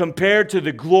nothing compared to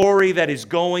the glory that is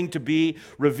going to be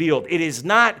revealed. It is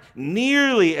not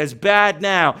nearly as bad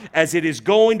now as it is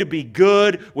going to be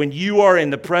good when you are in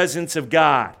the presence of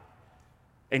God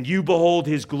and you behold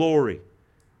His glory.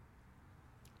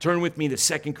 Turn with me to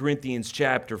 2 Corinthians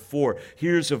chapter 4.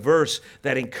 Here's a verse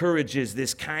that encourages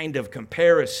this kind of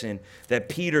comparison that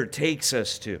Peter takes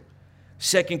us to.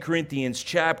 2 Corinthians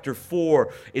chapter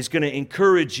 4 is going to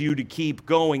encourage you to keep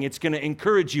going. It's going to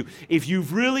encourage you. If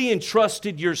you've really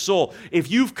entrusted your soul, if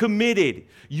you've committed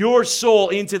your soul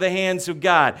into the hands of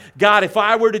God, God, if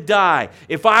I were to die,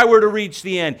 if I were to reach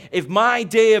the end, if my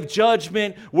day of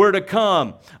judgment were to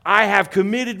come, I have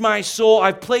committed my soul,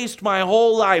 I've placed my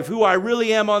whole life, who I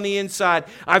really am on the inside,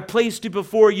 I've placed it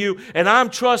before you, and I'm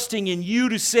trusting in you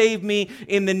to save me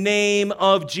in the name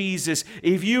of Jesus.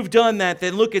 If you've done that,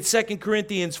 then look at 2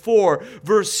 Corinthians 4,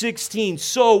 verse 16.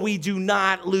 So we do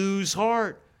not lose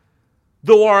heart.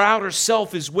 Though our outer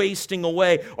self is wasting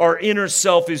away, our inner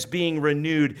self is being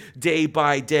renewed day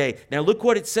by day. Now look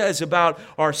what it says about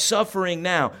our suffering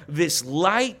now. This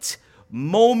light,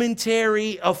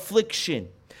 momentary affliction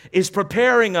is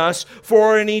preparing us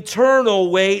for an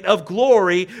eternal weight of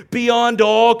glory beyond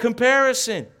all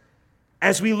comparison,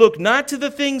 as we look not to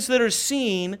the things that are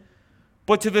seen,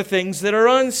 but to the things that are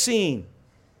unseen.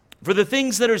 For the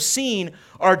things that are seen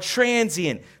are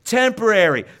transient,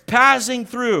 temporary, passing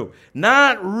through,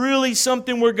 not really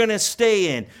something we're going to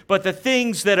stay in. But the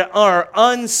things that are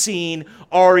unseen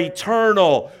are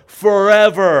eternal,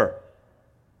 forever.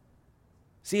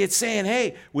 See, it's saying,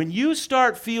 hey, when you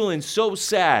start feeling so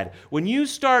sad, when you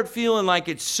start feeling like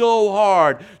it's so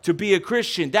hard to be a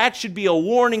Christian, that should be a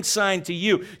warning sign to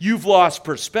you. You've lost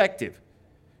perspective.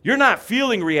 You're not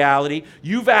feeling reality.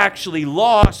 You've actually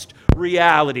lost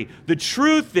reality. The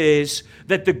truth is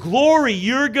that the glory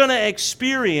you're going to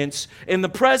experience in the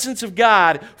presence of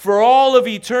God for all of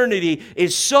eternity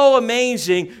is so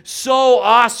amazing, so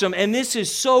awesome, and this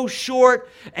is so short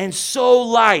and so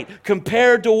light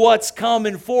compared to what's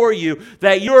coming for you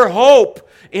that your hope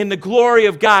in the glory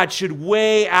of God should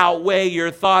way outweigh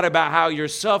your thought about how you're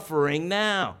suffering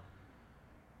now.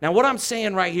 Now, what I'm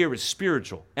saying right here is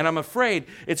spiritual, and I'm afraid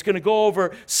it's going to go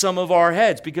over some of our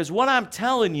heads, because what I'm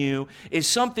telling you is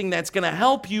something that's going to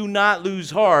help you not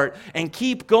lose heart and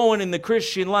keep going in the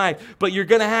Christian life, but you're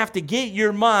going to have to get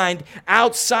your mind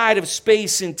outside of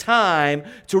space and time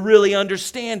to really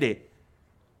understand it.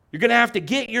 You're going to have to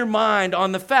get your mind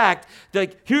on the fact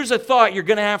that here's a thought you're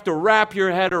going to have to wrap your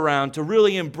head around to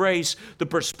really embrace the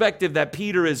perspective that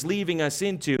Peter is leaving us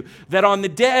into. That on the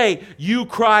day you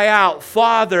cry out,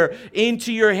 Father,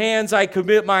 into your hands I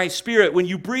commit my spirit. When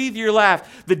you breathe your last,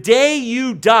 the day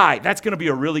you die, that's going to be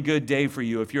a really good day for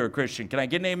you if you're a Christian. Can I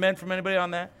get an amen from anybody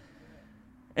on that?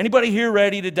 Anybody here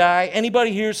ready to die?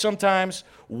 Anybody here sometimes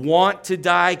want to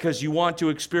die because you want to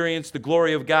experience the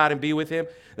glory of God and be with Him?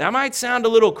 That might sound a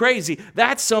little crazy.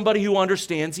 That's somebody who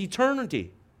understands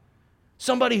eternity.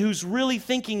 Somebody who's really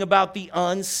thinking about the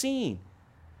unseen.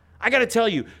 I got to tell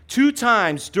you, 2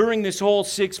 times during this whole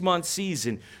 6-month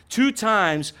season, 2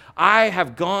 times I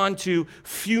have gone to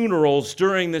funerals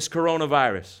during this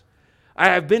coronavirus. I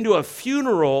have been to a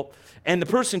funeral and the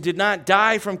person did not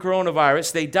die from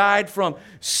coronavirus. They died from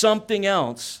something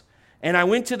else. And I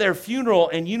went to their funeral,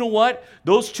 and you know what?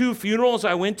 Those 2 funerals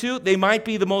I went to, they might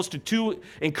be the most 2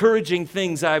 encouraging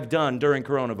things I've done during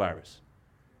coronavirus.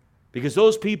 Because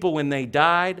those people, when they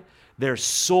died, their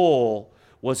soul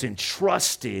was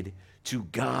entrusted to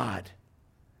God.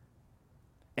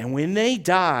 And when they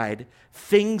died,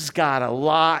 things got a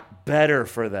lot better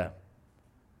for them.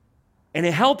 And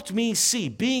it helped me see,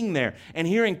 being there and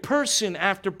hearing person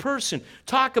after person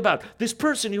talk about this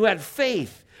person who had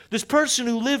faith, this person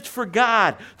who lived for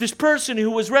God, this person who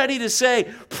was ready to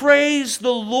say, praise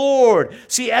the Lord.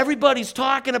 See, everybody's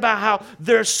talking about how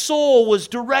their soul was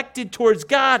directed towards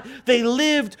God. They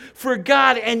lived for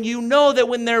God. And you know that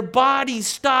when their bodies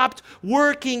stopped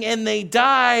working and they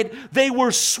died, they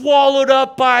were swallowed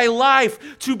up by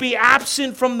life. To be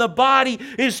absent from the body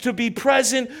is to be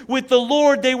present with the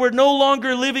Lord. They were no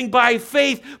longer living by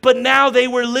faith, but now they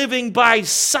were living by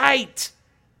sight.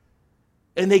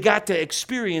 And they got to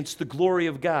experience the glory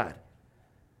of God.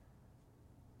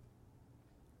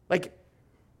 Like,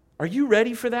 are you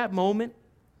ready for that moment?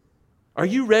 Are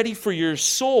you ready for your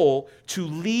soul to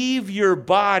leave your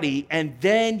body and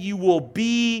then you will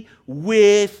be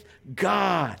with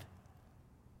God?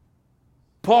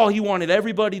 Paul, he wanted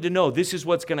everybody to know this is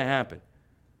what's going to happen.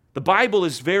 The Bible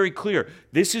is very clear.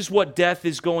 This is what death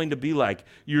is going to be like.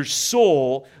 Your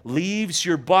soul leaves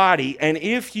your body, and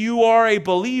if you are a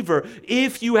believer,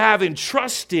 if you have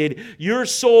entrusted your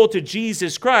soul to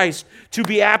Jesus Christ to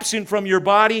be absent from your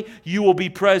body, you will be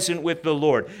present with the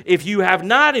Lord. If you have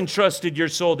not entrusted your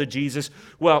soul to Jesus,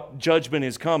 well, judgment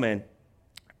is coming.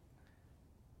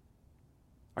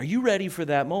 Are you ready for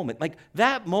that moment? Like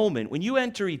that moment, when you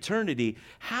enter eternity,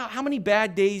 how many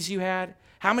bad days you had?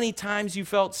 How many times you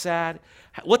felt sad?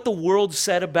 What the world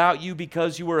said about you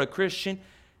because you were a Christian?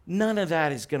 None of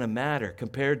that is going to matter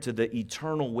compared to the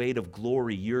eternal weight of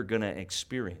glory you're going to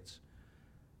experience.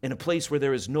 In a place where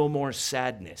there is no more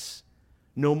sadness,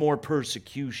 no more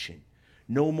persecution,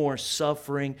 no more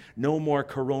suffering, no more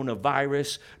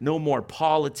coronavirus, no more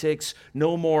politics,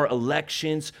 no more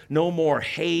elections, no more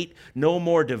hate, no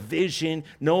more division,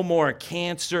 no more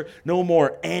cancer, no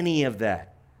more any of that.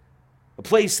 A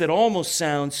place that almost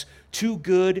sounds too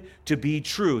good to be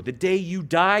true. The day you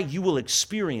die, you will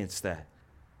experience that.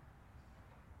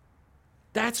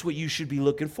 That's what you should be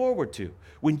looking forward to.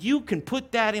 When you can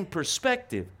put that in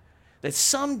perspective, that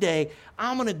someday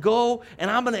I'm going to go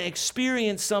and I'm going to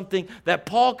experience something that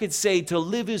Paul could say to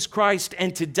live is Christ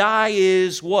and to die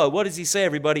is what? What does he say,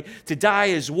 everybody? To die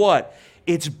is what?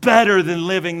 It's better than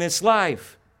living this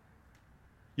life.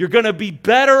 You're going to be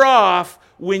better off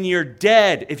when you're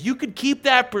dead. If you could keep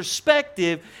that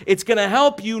perspective, it's going to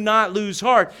help you not lose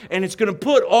heart. And it's going to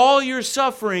put all your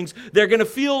sufferings, they're going to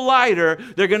feel lighter.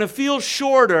 They're going to feel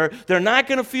shorter. They're not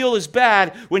going to feel as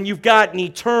bad when you've got an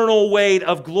eternal weight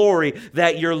of glory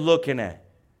that you're looking at.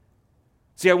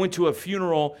 See, I went to a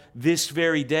funeral this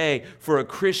very day for a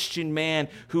Christian man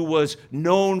who was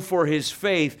known for his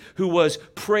faith, who was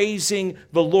praising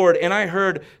the Lord. And I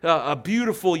heard a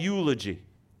beautiful eulogy.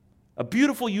 A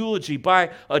beautiful eulogy by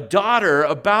a daughter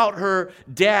about her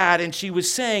dad, and she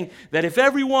was saying that if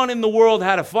everyone in the world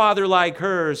had a father like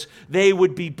hers, they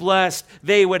would be blessed,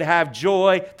 they would have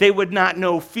joy, they would not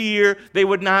know fear, they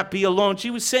would not be alone. She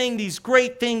was saying these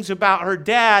great things about her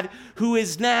dad, who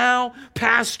is now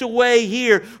passed away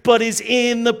here, but is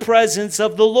in the presence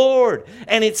of the Lord.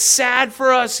 And it's sad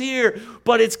for us here,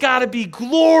 but it's got to be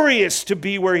glorious to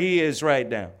be where he is right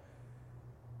now.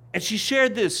 And she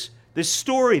shared this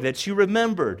story that she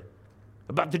remembered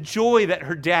about the joy that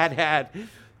her dad had.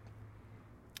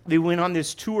 They went on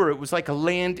this tour. It was like a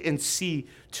land and sea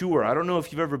tour. I don't know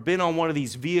if you've ever been on one of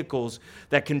these vehicles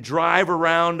that can drive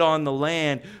around on the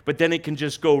land, but then it can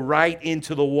just go right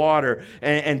into the water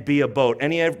and be a boat.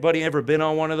 Anybody ever been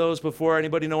on one of those before?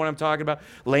 Anybody know what I'm talking about?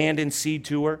 Land and sea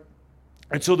tour.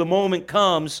 And so the moment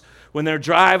comes when they're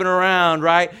driving around,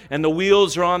 right, and the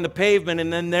wheels are on the pavement,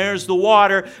 and then there's the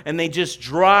water, and they just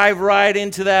drive right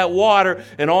into that water,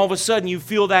 and all of a sudden you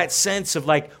feel that sense of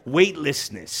like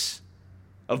weightlessness,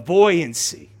 of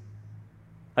buoyancy.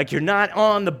 Like you're not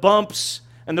on the bumps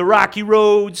and the rocky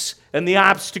roads and the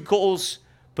obstacles,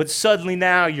 but suddenly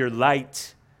now you're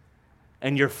light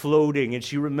and you're floating. And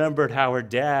she remembered how her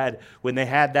dad, when they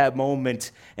had that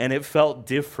moment and it felt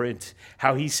different,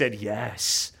 how he said,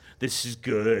 yes, this is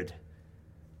good.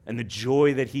 And the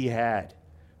joy that he had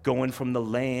going from the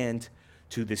land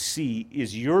to the sea.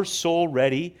 Is your soul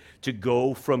ready to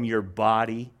go from your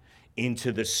body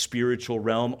into the spiritual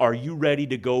realm? Are you ready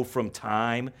to go from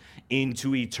time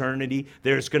into eternity?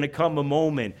 There's going to come a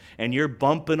moment and you're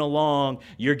bumping along,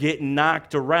 you're getting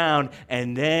knocked around,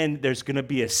 and then there's going to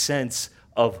be a sense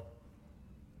of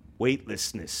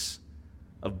weightlessness,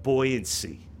 of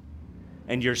buoyancy.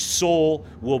 And your soul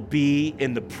will be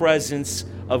in the presence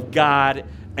of God,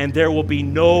 and there will be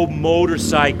no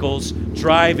motorcycles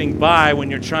driving by when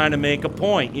you're trying to make a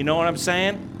point. You know what I'm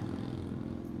saying?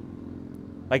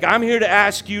 Like, I'm here to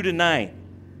ask you tonight,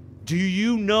 do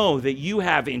you know that you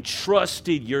have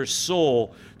entrusted your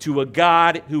soul to a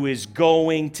God who is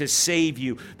going to save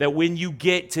you? That when you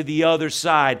get to the other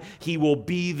side, he will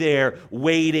be there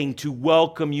waiting to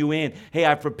welcome you in. Hey,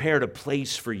 I've prepared a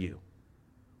place for you.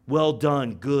 Well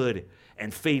done, good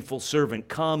and faithful servant.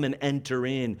 Come and enter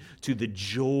in to the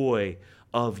joy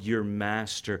of your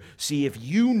master. See, if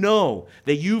you know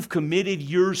that you've committed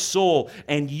your soul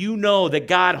and you know that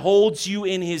God holds you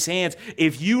in his hands,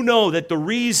 if you know that the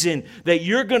reason that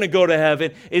you're going to go to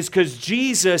heaven is because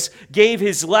Jesus gave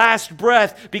his last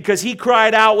breath because he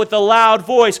cried out with a loud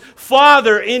voice,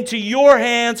 Father, into your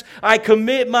hands I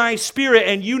commit my spirit,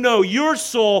 and you know your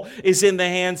soul is in the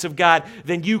hands of God,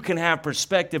 then you can have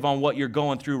perspective on what you're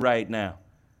going through right now.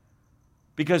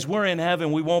 Because we're in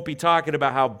heaven, we won't be talking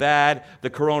about how bad the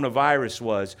coronavirus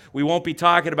was. We won't be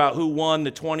talking about who won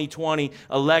the 2020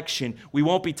 election. We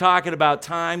won't be talking about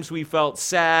times we felt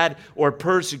sad or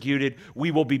persecuted.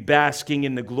 We will be basking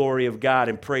in the glory of God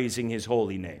and praising His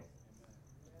holy name.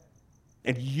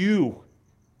 And you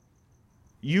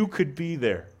could be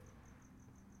there.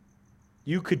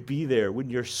 You could be there. When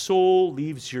your soul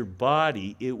leaves your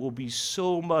body, it will be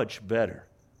so much better.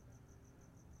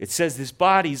 It says this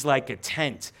body's like a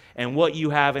tent, and what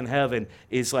you have in heaven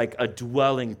is like a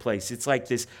dwelling place. It's like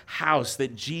this house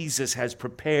that Jesus has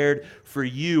prepared for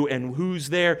you. And who's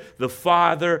there? The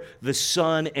Father, the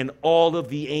Son, and all of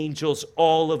the angels,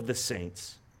 all of the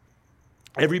saints.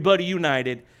 Everybody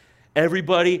united.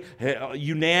 Everybody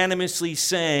unanimously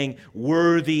saying,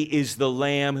 worthy is the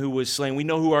Lamb who was slain. We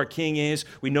know who our King is.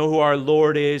 We know who our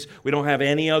Lord is. We don't have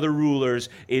any other rulers.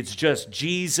 It's just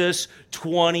Jesus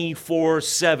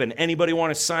 24/7. Anybody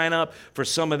want to sign up for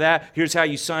some of that? Here's how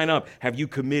you sign up. Have you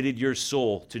committed your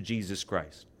soul to Jesus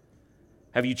Christ?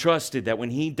 Have you trusted that when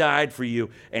He died for you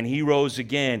and He rose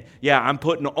again, I'm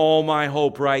putting all my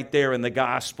hope right there in the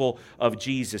gospel of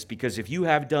Jesus. Because if you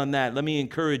have done that, let me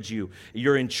encourage you,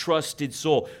 your entrusted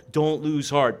soul, don't lose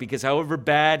heart. Because however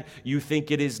bad you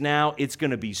think it is now, it's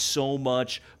going to be so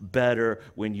much better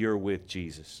when you're with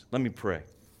Jesus. Let me pray.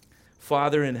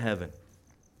 Father in heaven,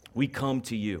 we come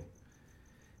to You,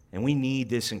 and we need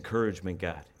this encouragement,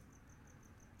 God.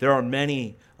 There are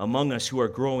many among us who are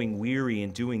growing weary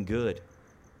and doing good.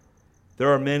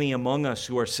 There are many among us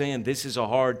who are saying this is a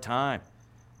hard time,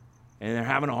 and they're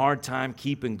having a hard time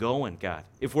keeping going, God.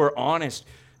 If we're honest,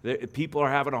 people are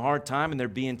having a hard time, and they're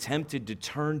being tempted to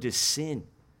turn to sin,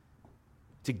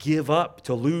 to give up,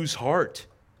 to lose heart.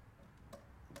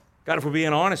 God, if we're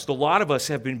being honest, a lot of us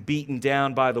have been beaten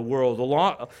down by the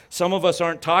world. Some of us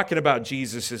aren't talking about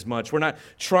Jesus as much. We're not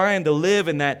trying to live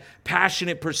in that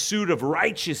passionate pursuit of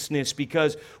righteousness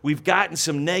because we've gotten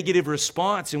some negative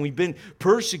response and we've been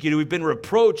persecuted, we've been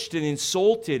reproached and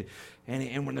insulted.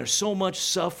 And when there's so much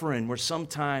suffering, we're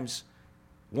sometimes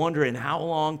wondering, how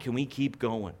long can we keep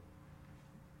going?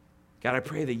 God, I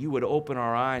pray that You would open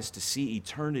our eyes to see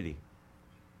eternity.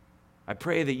 I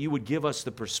pray that You would give us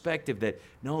the perspective that,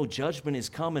 no, judgment is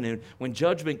coming. And when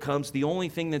judgment comes, the only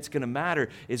thing that's going to matter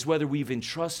is whether we've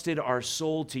entrusted our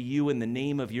soul to You in the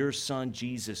name of Your Son,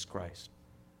 Jesus Christ.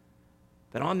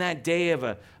 That on that day of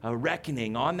a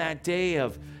reckoning, on that day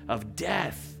of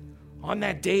death, on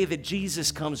that day that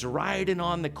Jesus comes riding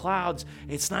on the clouds,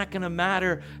 it's not going to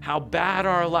matter how bad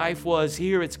our life was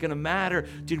here. It's going to matter,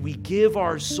 did we give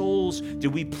our souls? Did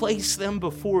we place them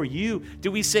before You? Did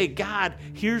we say, God,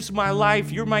 here's my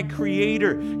life. You're my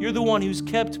creator. You're the one who's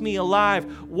kept me alive.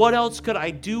 What else could I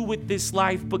do with this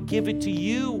life but give it to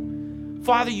You?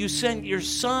 Father, You sent Your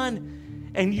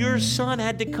Son, and Your Son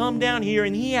had to come down here,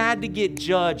 and He had to get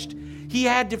judged. He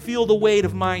had to feel the weight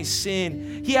of my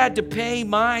sin. He had to pay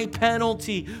my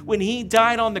penalty when He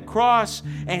died on the cross,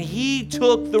 and He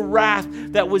took the wrath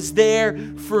that was there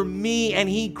for me, and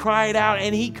He cried out,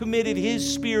 and He committed His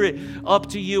spirit up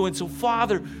to You. And so,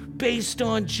 Father, based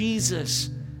on Jesus,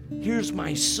 here's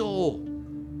my soul.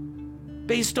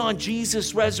 Based on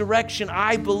Jesus' resurrection,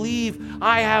 I believe,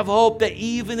 I have hope that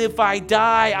even if I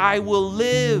die, I will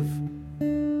live.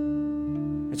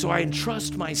 And so I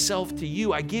entrust myself to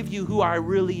You. I give You who I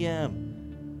really am.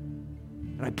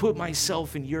 And I put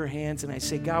myself in Your hands and I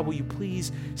say, God, will You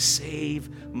please save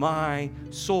my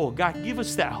soul? God, give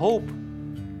us that hope.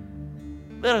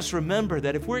 Let us remember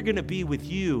that if we're going to be with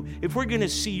You, if we're going to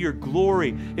see Your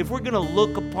glory, if we're going to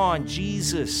look upon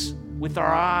Jesus with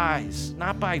our eyes,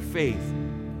 not by faith,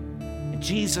 and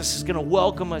Jesus is going to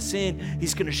welcome us in.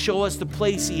 He's going to show us the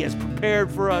place He has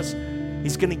prepared for us.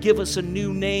 He's going to give us a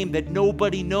new name that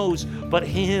nobody knows but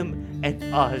Him and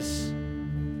us.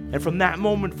 And from that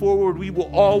moment forward, we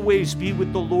will always be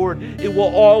with the Lord. It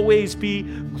will always be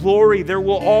glory. There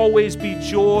will always be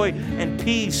joy and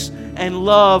peace and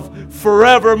love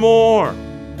forevermore.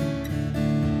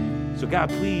 So God,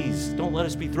 please don't let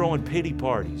us be throwing pity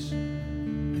parties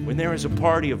when there is a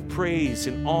party of praise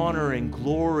and honor and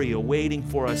glory awaiting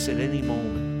for us at any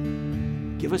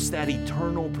moment. Give us that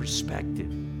eternal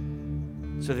perspective,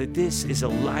 so that this is a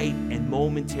light and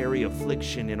momentary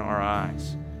affliction in our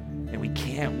eyes. And we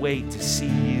can't wait to see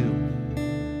You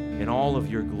in all of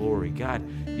Your glory. God,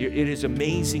 it is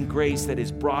amazing grace that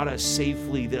has brought us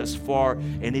safely thus far,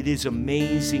 and it is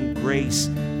amazing grace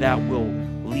that will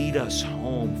lead us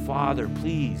home. Father,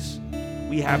 please,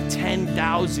 we have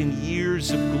 10,000 years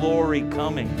of glory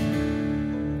coming.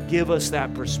 Give us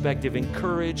that perspective.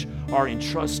 Encourage our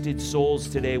entrusted souls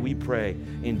today, we pray,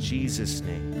 in Jesus'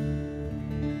 name.